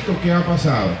esto que ha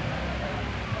pasado?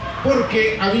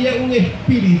 Porque había un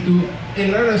espíritu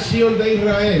en la nación de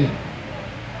Israel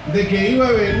de que iba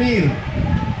a venir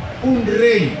un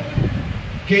rey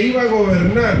que iba a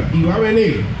gobernar, y va a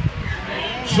venir,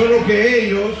 solo que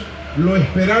ellos lo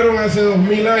esperaron hace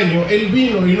 2000 años. Él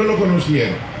vino y no lo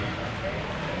conocieron,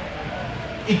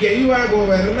 y que iba a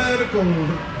gobernar con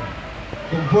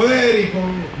poder y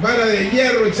con vara de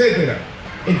hierro, etc.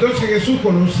 Entonces Jesús,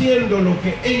 conociendo lo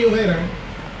que ellos eran,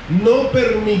 no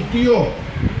permitió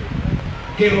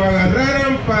que lo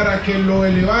agarraran para que lo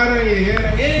elevaran y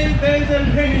dijeran: este es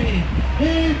el rey,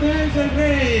 este es el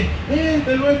rey,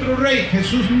 este es nuestro rey.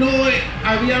 Jesús no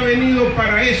había venido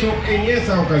para eso en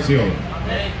esa ocasión.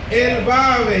 Él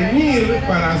va a venir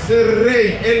para ser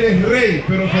rey. Él es rey,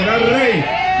 pero será rey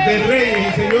de reyes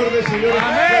y señor de señores.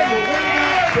 Cuando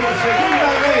venga por segunda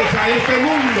vez a este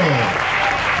mundo.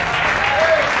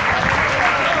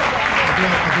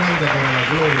 Aplaude para la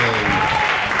gloria de Dios.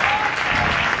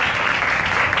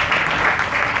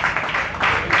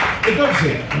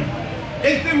 Entonces,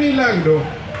 este milagro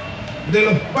de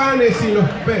los panes y los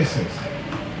peces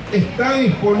está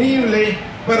disponible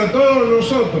para todos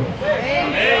nosotros.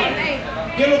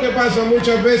 ¿Qué es lo que pasa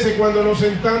muchas veces cuando nos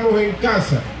sentamos en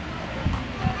casa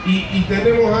y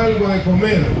tenemos algo de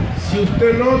comer? Si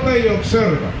usted nota y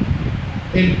observa,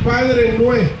 el Padre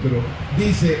nuestro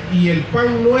dice, y el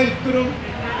pan nuestro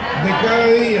de cada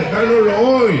día, dánoslo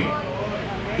hoy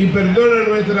y perdona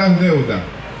nuestras deudas.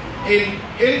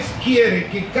 Él quiere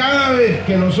que cada vez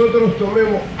que nosotros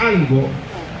tomemos algo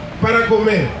para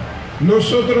comer,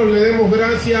 nosotros le demos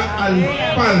gracias al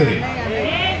Padre.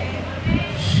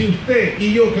 Si usted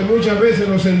y yo, que muchas veces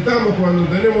nos sentamos cuando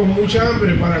tenemos mucha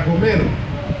hambre para comer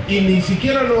y ni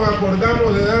siquiera nos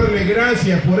acordamos de darle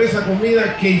gracias por esa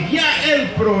comida que ya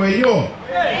Él proveyó,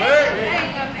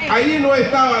 ahí no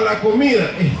estaba la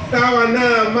comida, estaba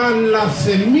nada más la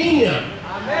semilla.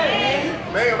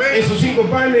 Esos 5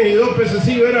 panes y 2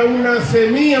 pececillos era una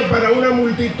semilla para una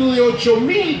multitud de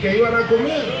 8,000 que iban a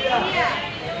comer.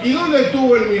 ¿Y dónde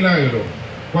estuvo el milagro?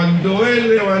 Cuando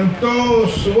Él levantó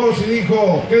su voz y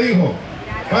dijo, ¿qué dijo?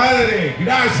 Padre,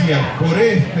 gracias por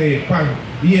este pan.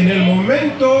 Y en el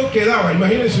momento que daba,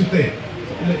 imagínense usted,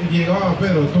 llegaba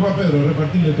Pedro, toma Pedro,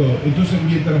 repartirle todo. Entonces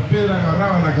mientras Pedro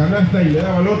agarraba la canasta y le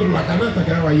daba al otro, la canasta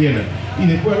quedaba llena. Y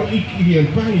después, y el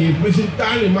pan, y después el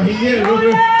tal, más y el otro,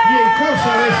 y en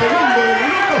cosa de segundo, de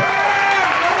minuto.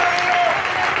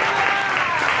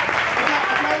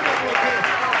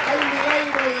 Hay un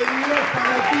milagro de Dios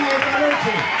para ti esta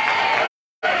noche.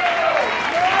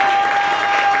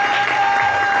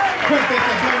 Fuerte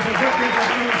este aplauso, fuerte este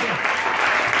aplauso.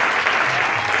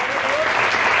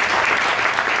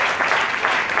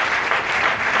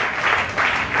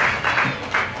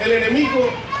 El enemigo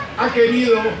ha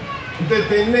querido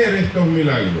detener estos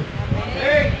milagros.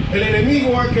 El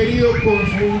enemigo ha querido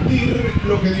confundir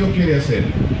lo que Dios quiere hacer.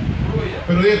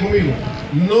 Pero diga conmigo,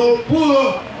 no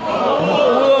pudo,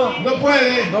 no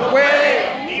puede,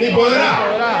 ni podrá.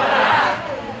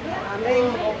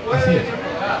 Así es.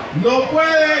 No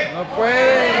puede, no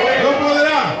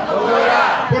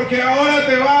podrá. Porque ahora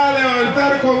te va a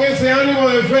levantar con ese ánimo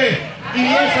de fe. Y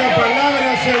esa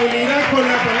palabra se unirá con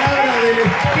la palabra del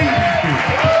Espíritu.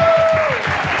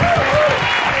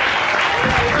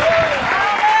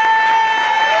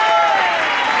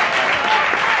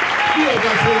 Dios va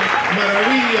a hacer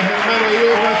maravillas, hermano.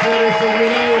 Dios va a hacer esos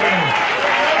milagros.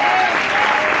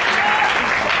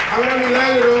 Habrá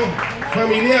milagros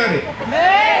familiares.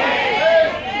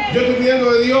 Yo estoy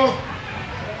pidiendo de Dios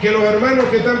que los hermanos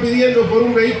que están pidiendo por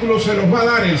un vehículo se los va a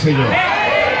dar el Señor.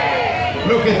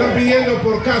 Los que están pidiendo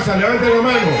por casa, levanten la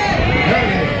mano.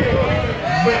 Dale.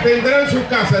 Tendrán su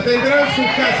casa, en el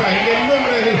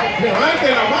nombre de Jesús.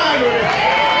 Levanten la mano.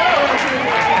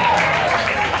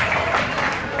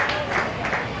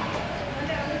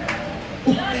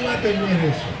 Usted va a tener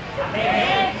eso.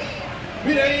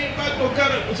 Mira, ahí va a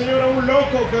tocar, Señor, a un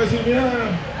loco que va a decir, mira,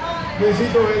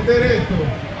 necesito vender esto.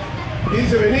 Y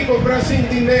dice, vení a comprar sin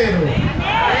dinero.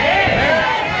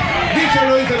 Dicho o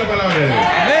no dice la palabra de Dios.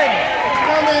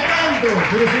 Dame tanto,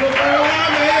 pero si no pago,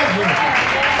 dame eso.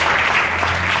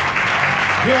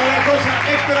 Dios hará cosas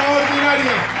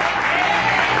extraordinarias.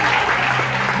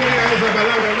 Crea esa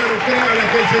palabra, hermano, créala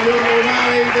que el Señor nos va a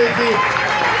bendecir.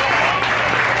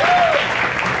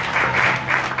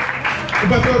 Un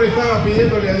pastor estaba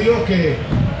pidiéndole a Dios que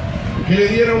le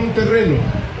diera un terreno.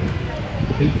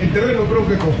 El terreno creo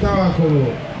que costaba como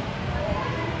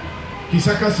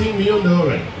quizá casi $1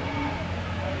 millón.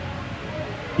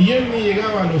 Y él ni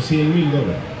llegaba a los $100,000.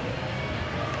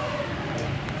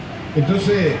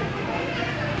 Entonces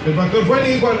el pastor fue y le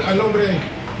dijo al hombre,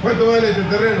 ¿cuánto vale este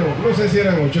terreno? No sé si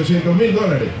eran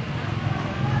 $800,000.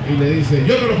 Y le dice,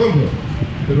 yo te lo compro.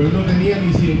 Pero él no tenía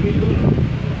ni $100,000.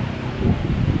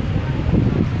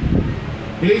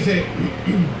 Y le dice,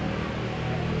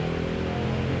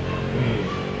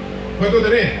 ¿cuánto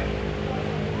tenés?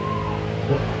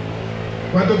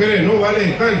 ¿Cuánto querés? No vale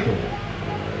tanto.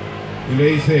 Y le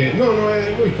dice, no,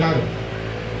 es muy caro.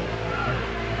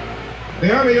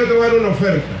 Déjame, yo te voy a dar una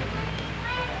oferta.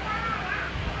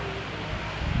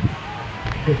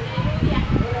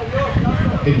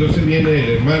 Entonces viene el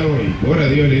hermano y ora a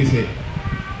Dios y le dice,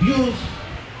 Dios,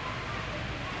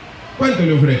 ¿cuánto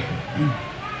le ofrezco?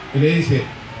 Y le dice,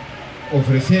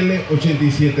 ofrecerle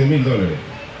 $87,000.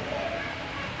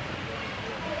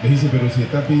 Le dice, pero si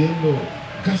está pidiendo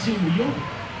casi $1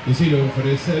 millón. Dice, le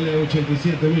ofrecerle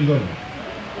 $87,000.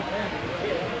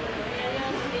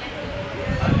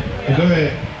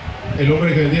 Entonces el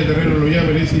hombre que vendía el terreno lo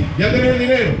llama y le dice, ¿ya tenés el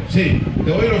dinero? Sí,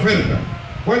 te doy la oferta.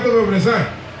 ¿Cuánto me ofreces?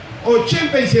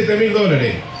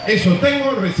 $87,000. Eso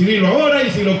tengo, recibirlo ahora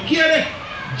y si lo quieres,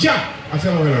 ya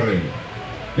hacemos el arreglo.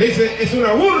 Le dice, es una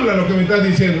burla lo que me estás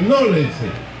diciendo. No, le dice,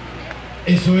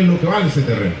 eso es lo que vale ese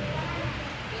terreno.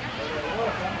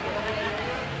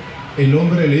 El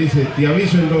hombre le dice, te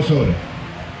aviso en 2 horas.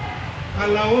 A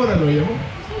la hora lo llamó.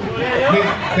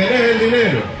 ¿Tenés el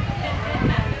dinero?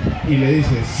 Y le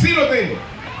dice, sí lo tengo.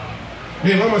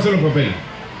 Bien, vamos a hacer los papeles.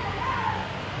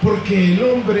 Porque el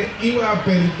hombre iba a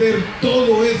perder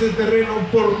todo ese terreno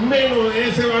por menos de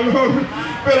ese valor.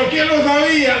 Pero ¿quién lo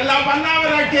sabía? La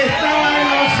palabra que estaba en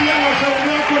los cielos se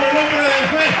unió con el hombre de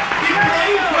fe y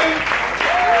produjo el...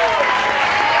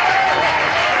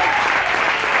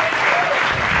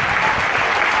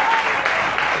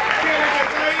 ¿Quién es que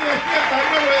está ahí? Despierta,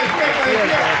 Dios le despierta.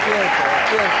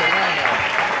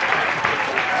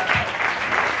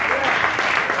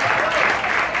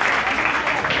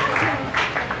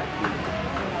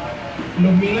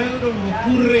 Los milagros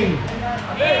ocurren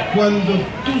cuando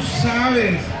tú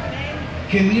sabes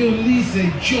que Dios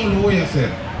dice, yo lo voy a hacer.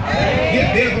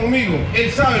 Diga conmigo,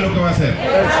 Él sabe lo que va a hacer. Él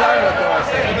sabe lo que va a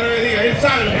hacer. Otra vez diga, Él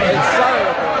sabe lo que va a Él hacer. sabe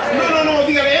lo que va a hacer. No,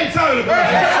 dígale, Él sabe lo que va a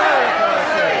hacer.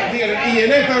 Dígale, y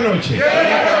en esta noche,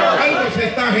 algo se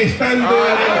está gestando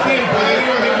en el tiempo de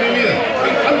Dios en mi vida.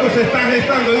 Algo se está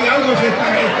gestando, diga, algo se está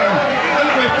gestando.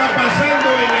 Algo está pasando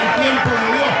en el tiempo de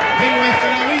Dios en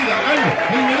nuestra vida.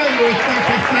 El milagro está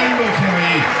gestándose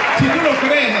ahí. Si tú lo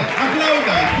crees,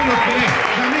 aplauda. Si tú lo crees,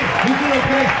 también. Si tú lo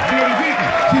crees, glorifica.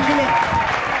 Si tú lo...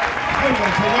 Algo,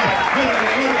 Señor,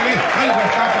 órale, algo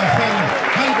está pasando,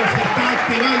 algo se está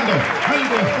activando,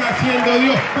 algo está haciendo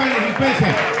Dios. Panes y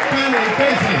peces, panes y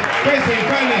peces, peces y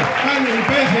panes, panes y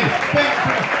peces,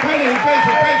 panes y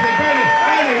peces, peces, panes,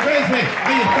 panes y peces.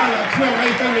 Ahí está la acción, ahí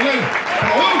está el milagro.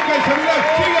 Produzca el celular,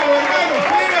 siga, hermano,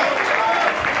 siga.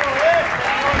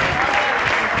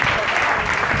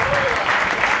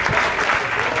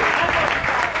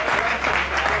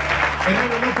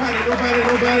 Hermano, no pare.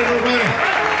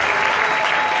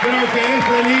 Creo que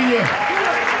este niño,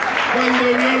 cuando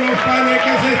vio los panes que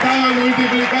se estaban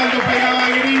multiplicando, pegaba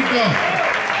gritos.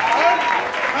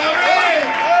 ¡Amén!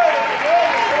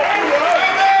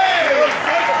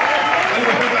 Algo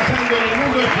está pasando en el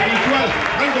mundo espiritual,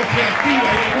 algo se activa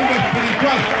en el mundo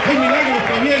espiritual. Hay milagros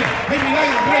también, hay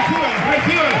milagros.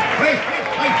 Reciban.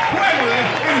 Hay fuego del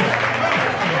Espíritu.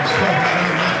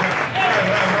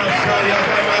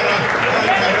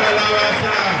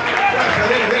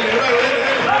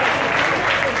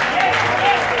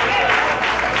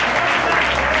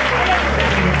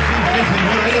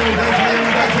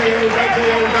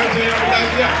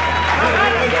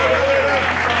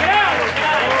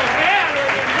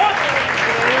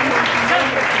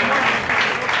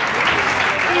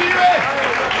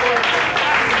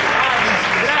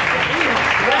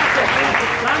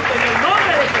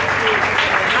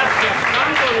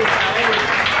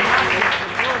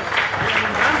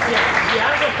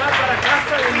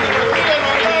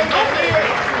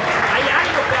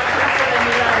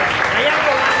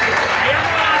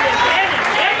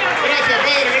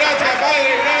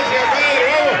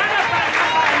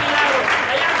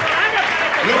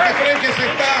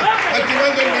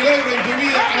 Activando el milagro en tu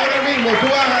vida ahora mismo. Tú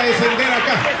vas a descender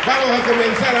acá. Vamos a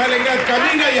comenzar a alegrar.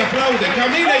 Camina y aplaude.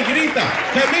 Camina y grita.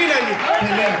 Camina y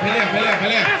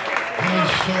pelea.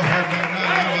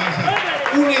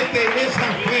 Únete en esa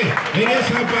fe, en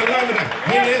esa palabra,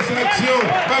 en esa acción.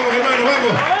 Vamos, hermano,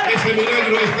 vamos. Ese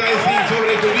milagro está así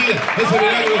sobre tu vida. Ese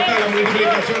milagro está, la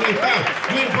multiplicación está.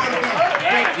 No importa.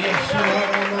 Y eso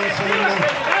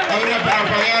ahora para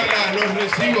pagar los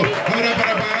recibos, ahora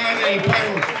para pagar el pan,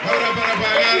 ahora para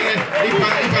pagar y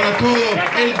para todo.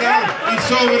 Él da y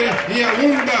sobre y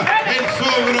abunda. Él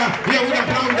sobra y abunda.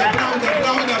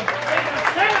 Aplauda.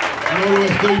 No lo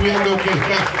estoy viendo que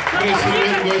está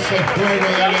recibiendo ese fuego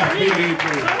del Espíritu.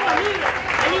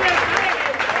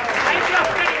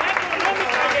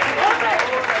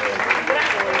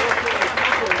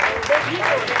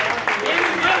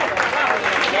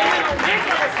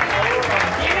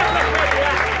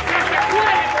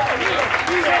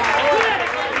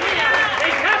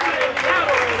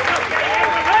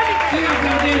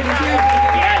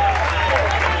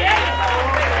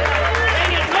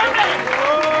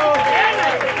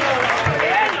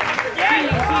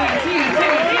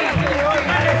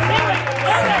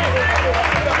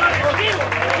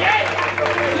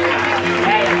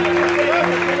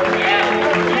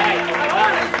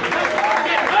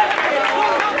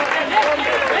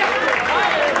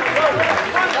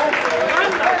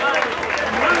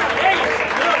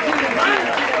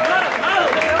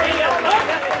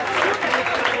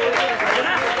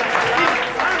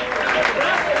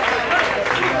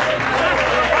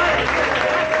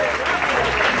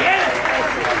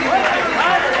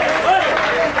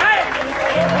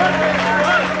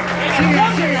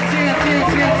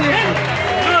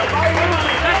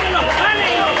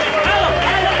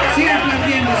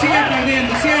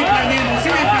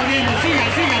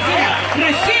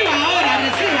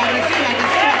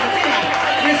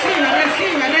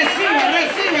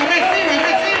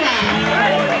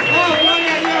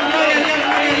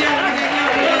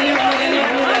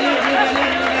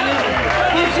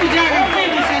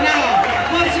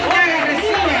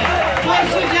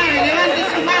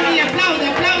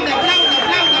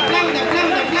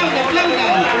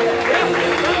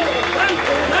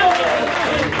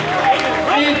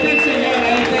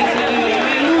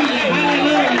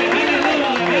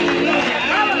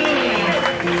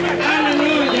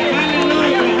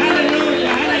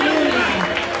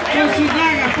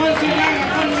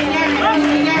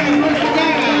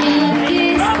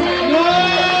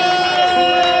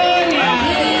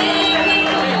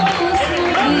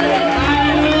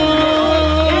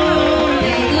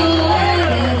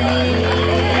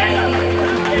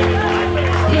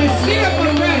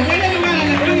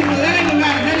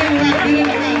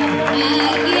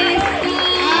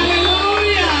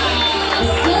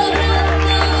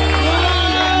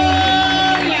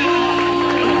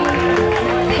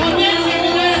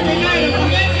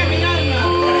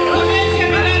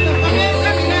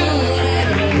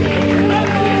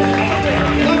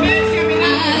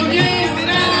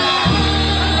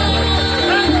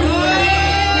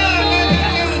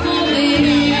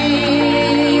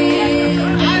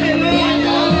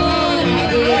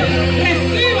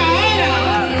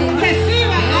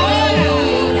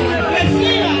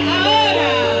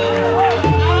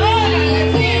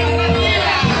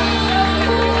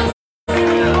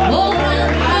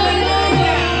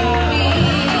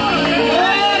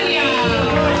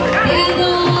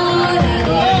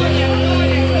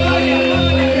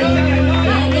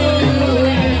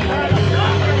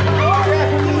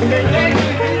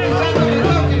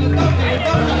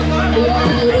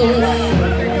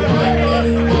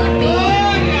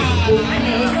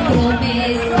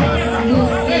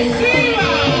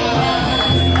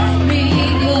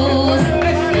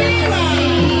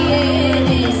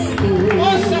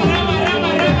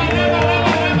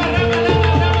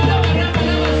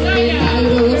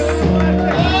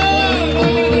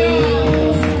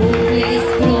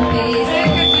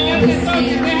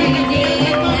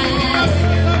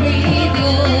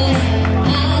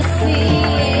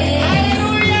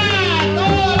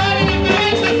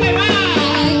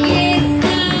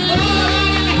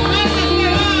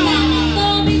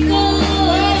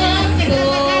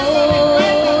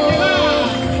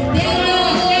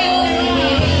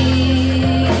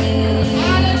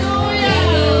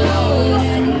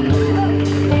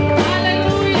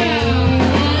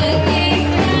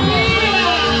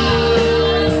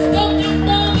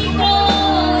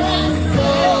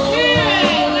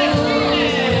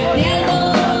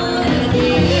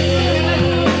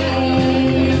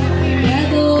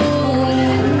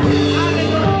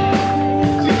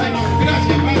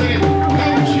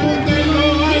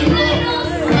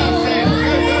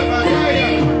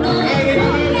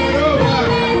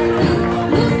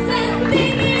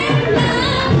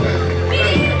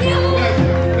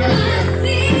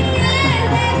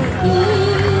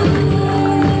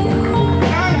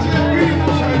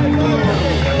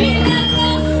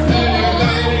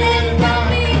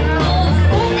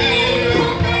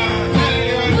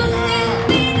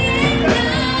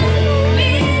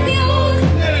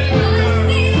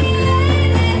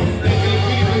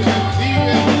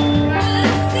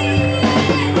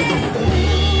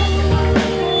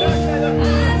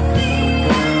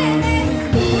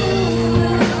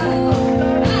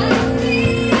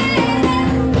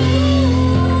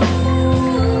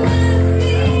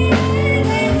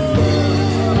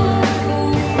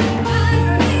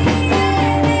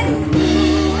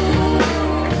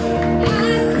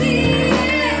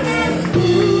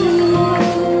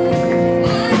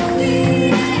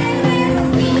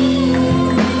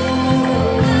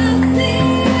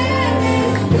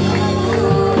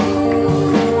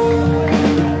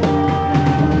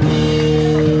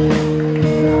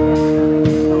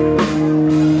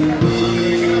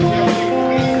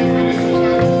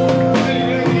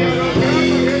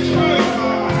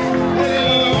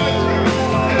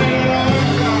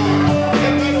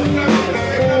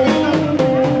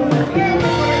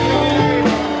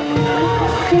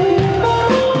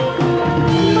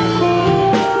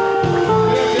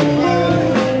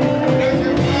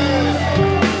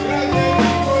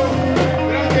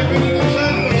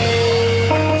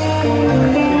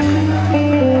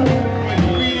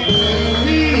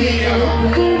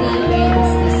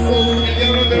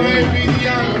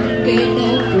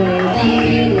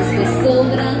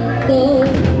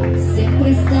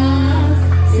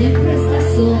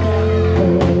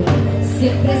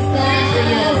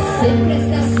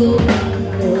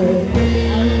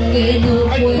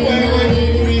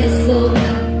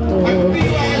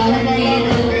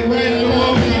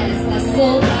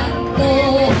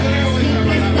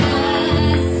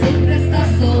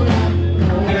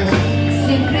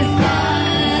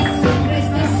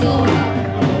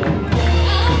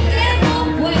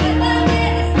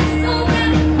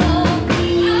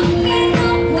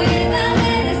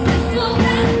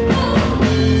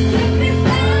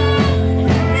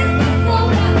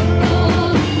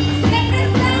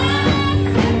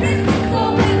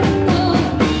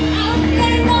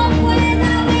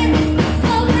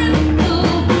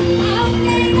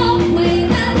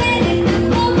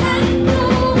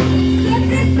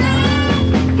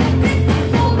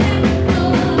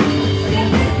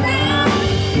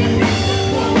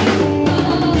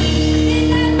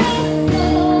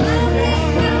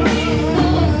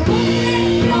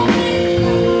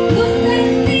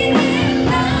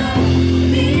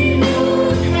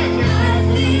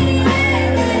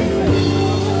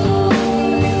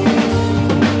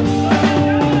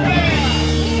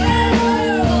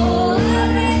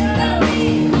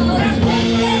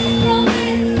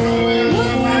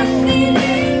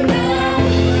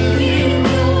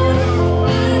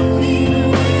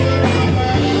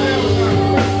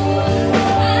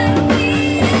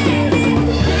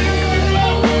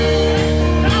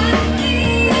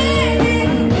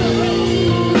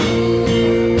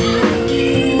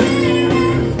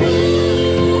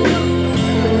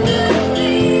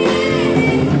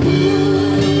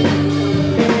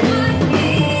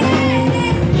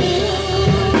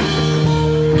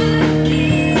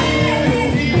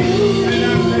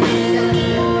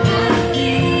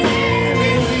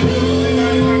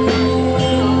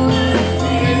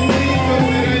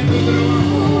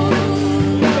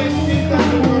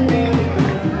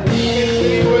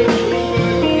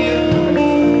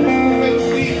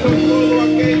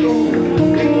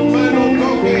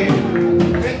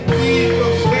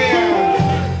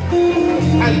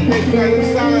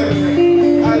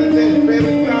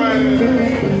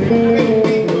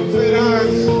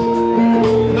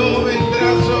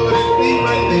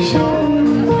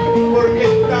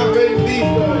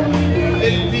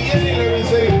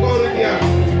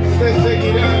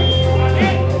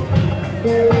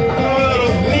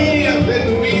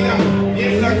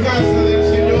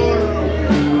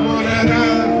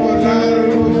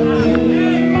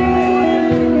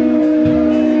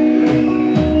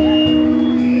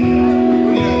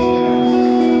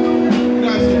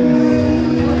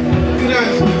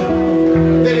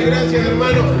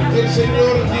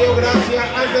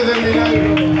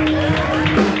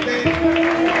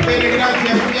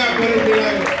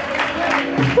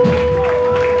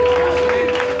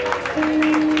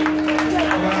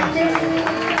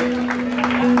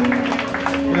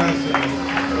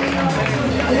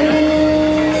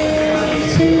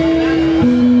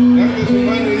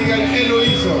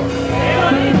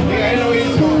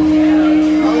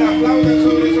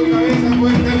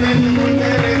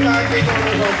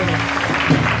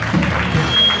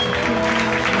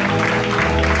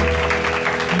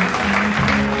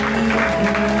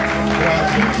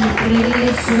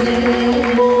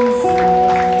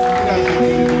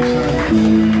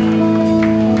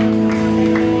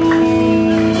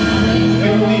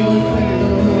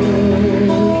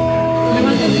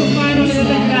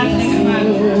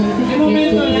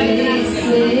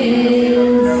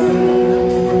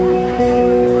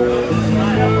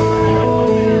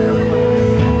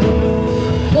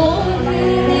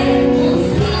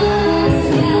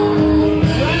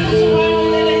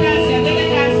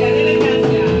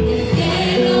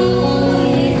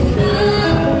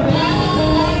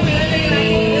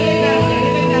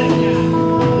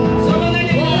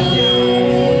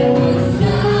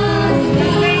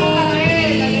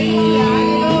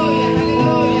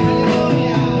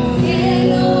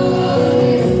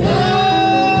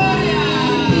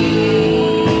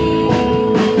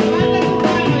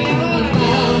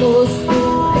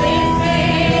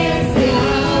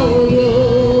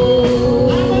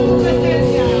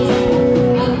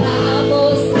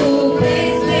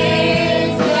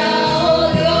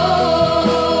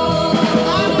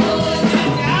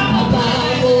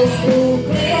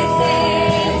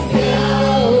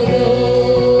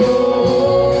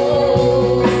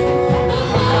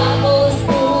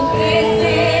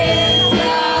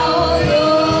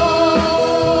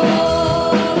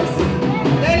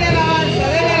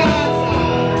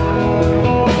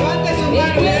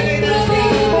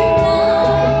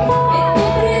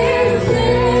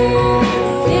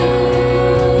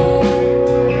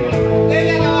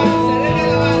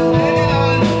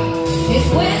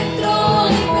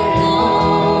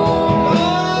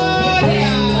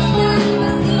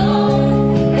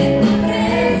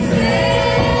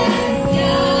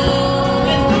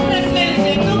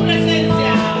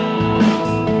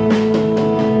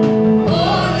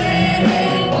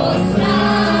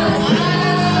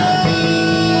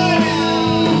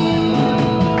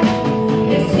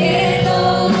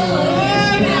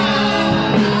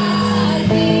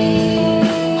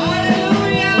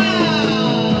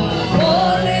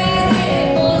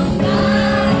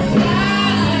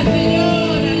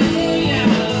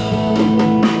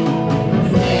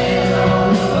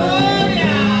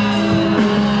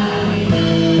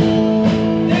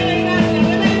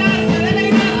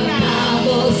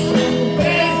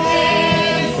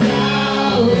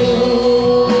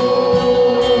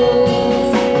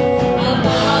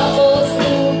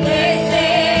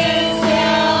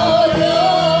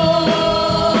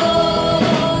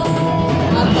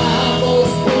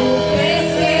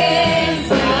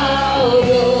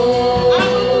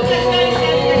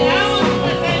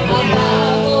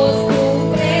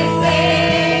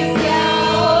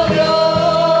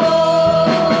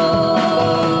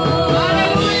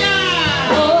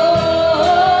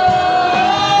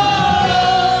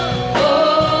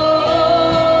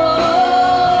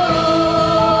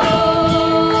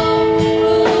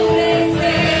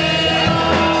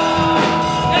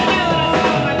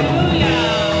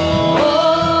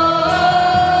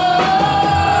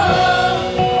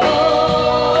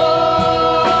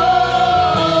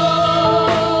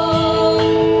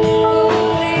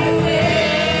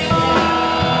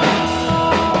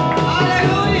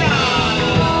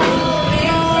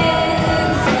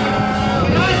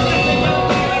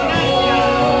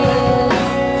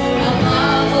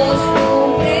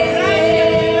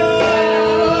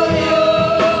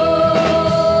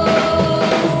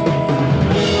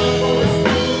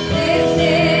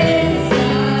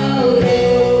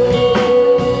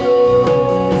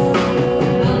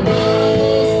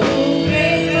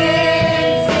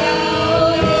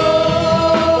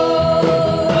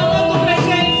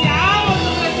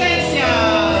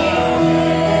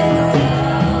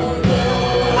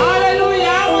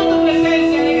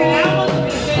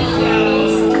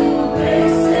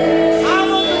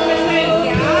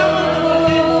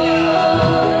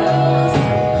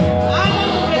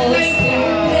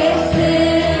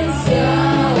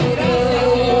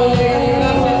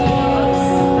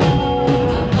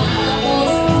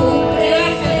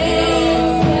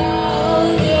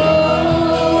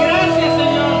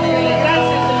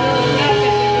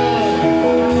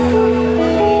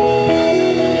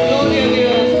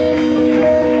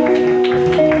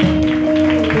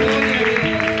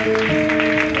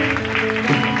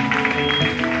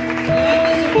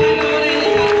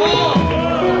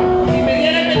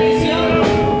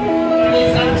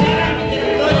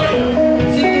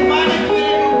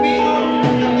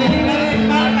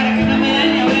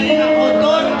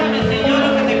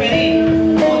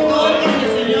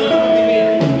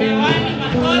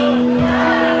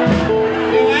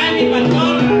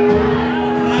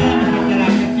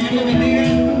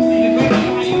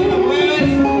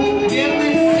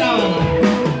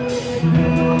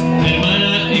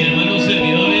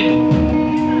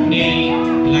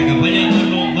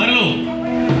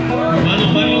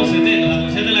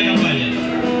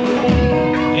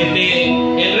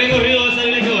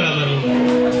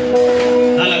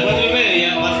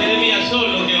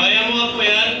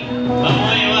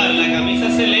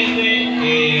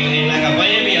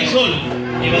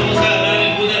 y vamos a agarrar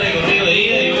el bus de recorrido de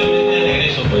ida y obviamente de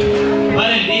regreso, pues,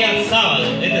 para el día sábado,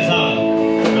 este sábado.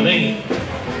 Amén.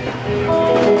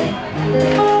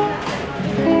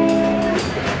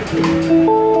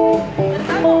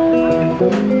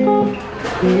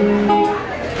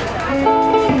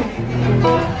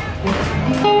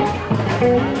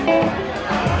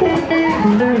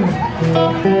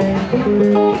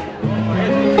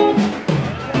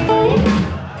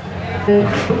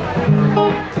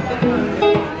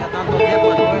 Ya tanto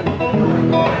tiempo.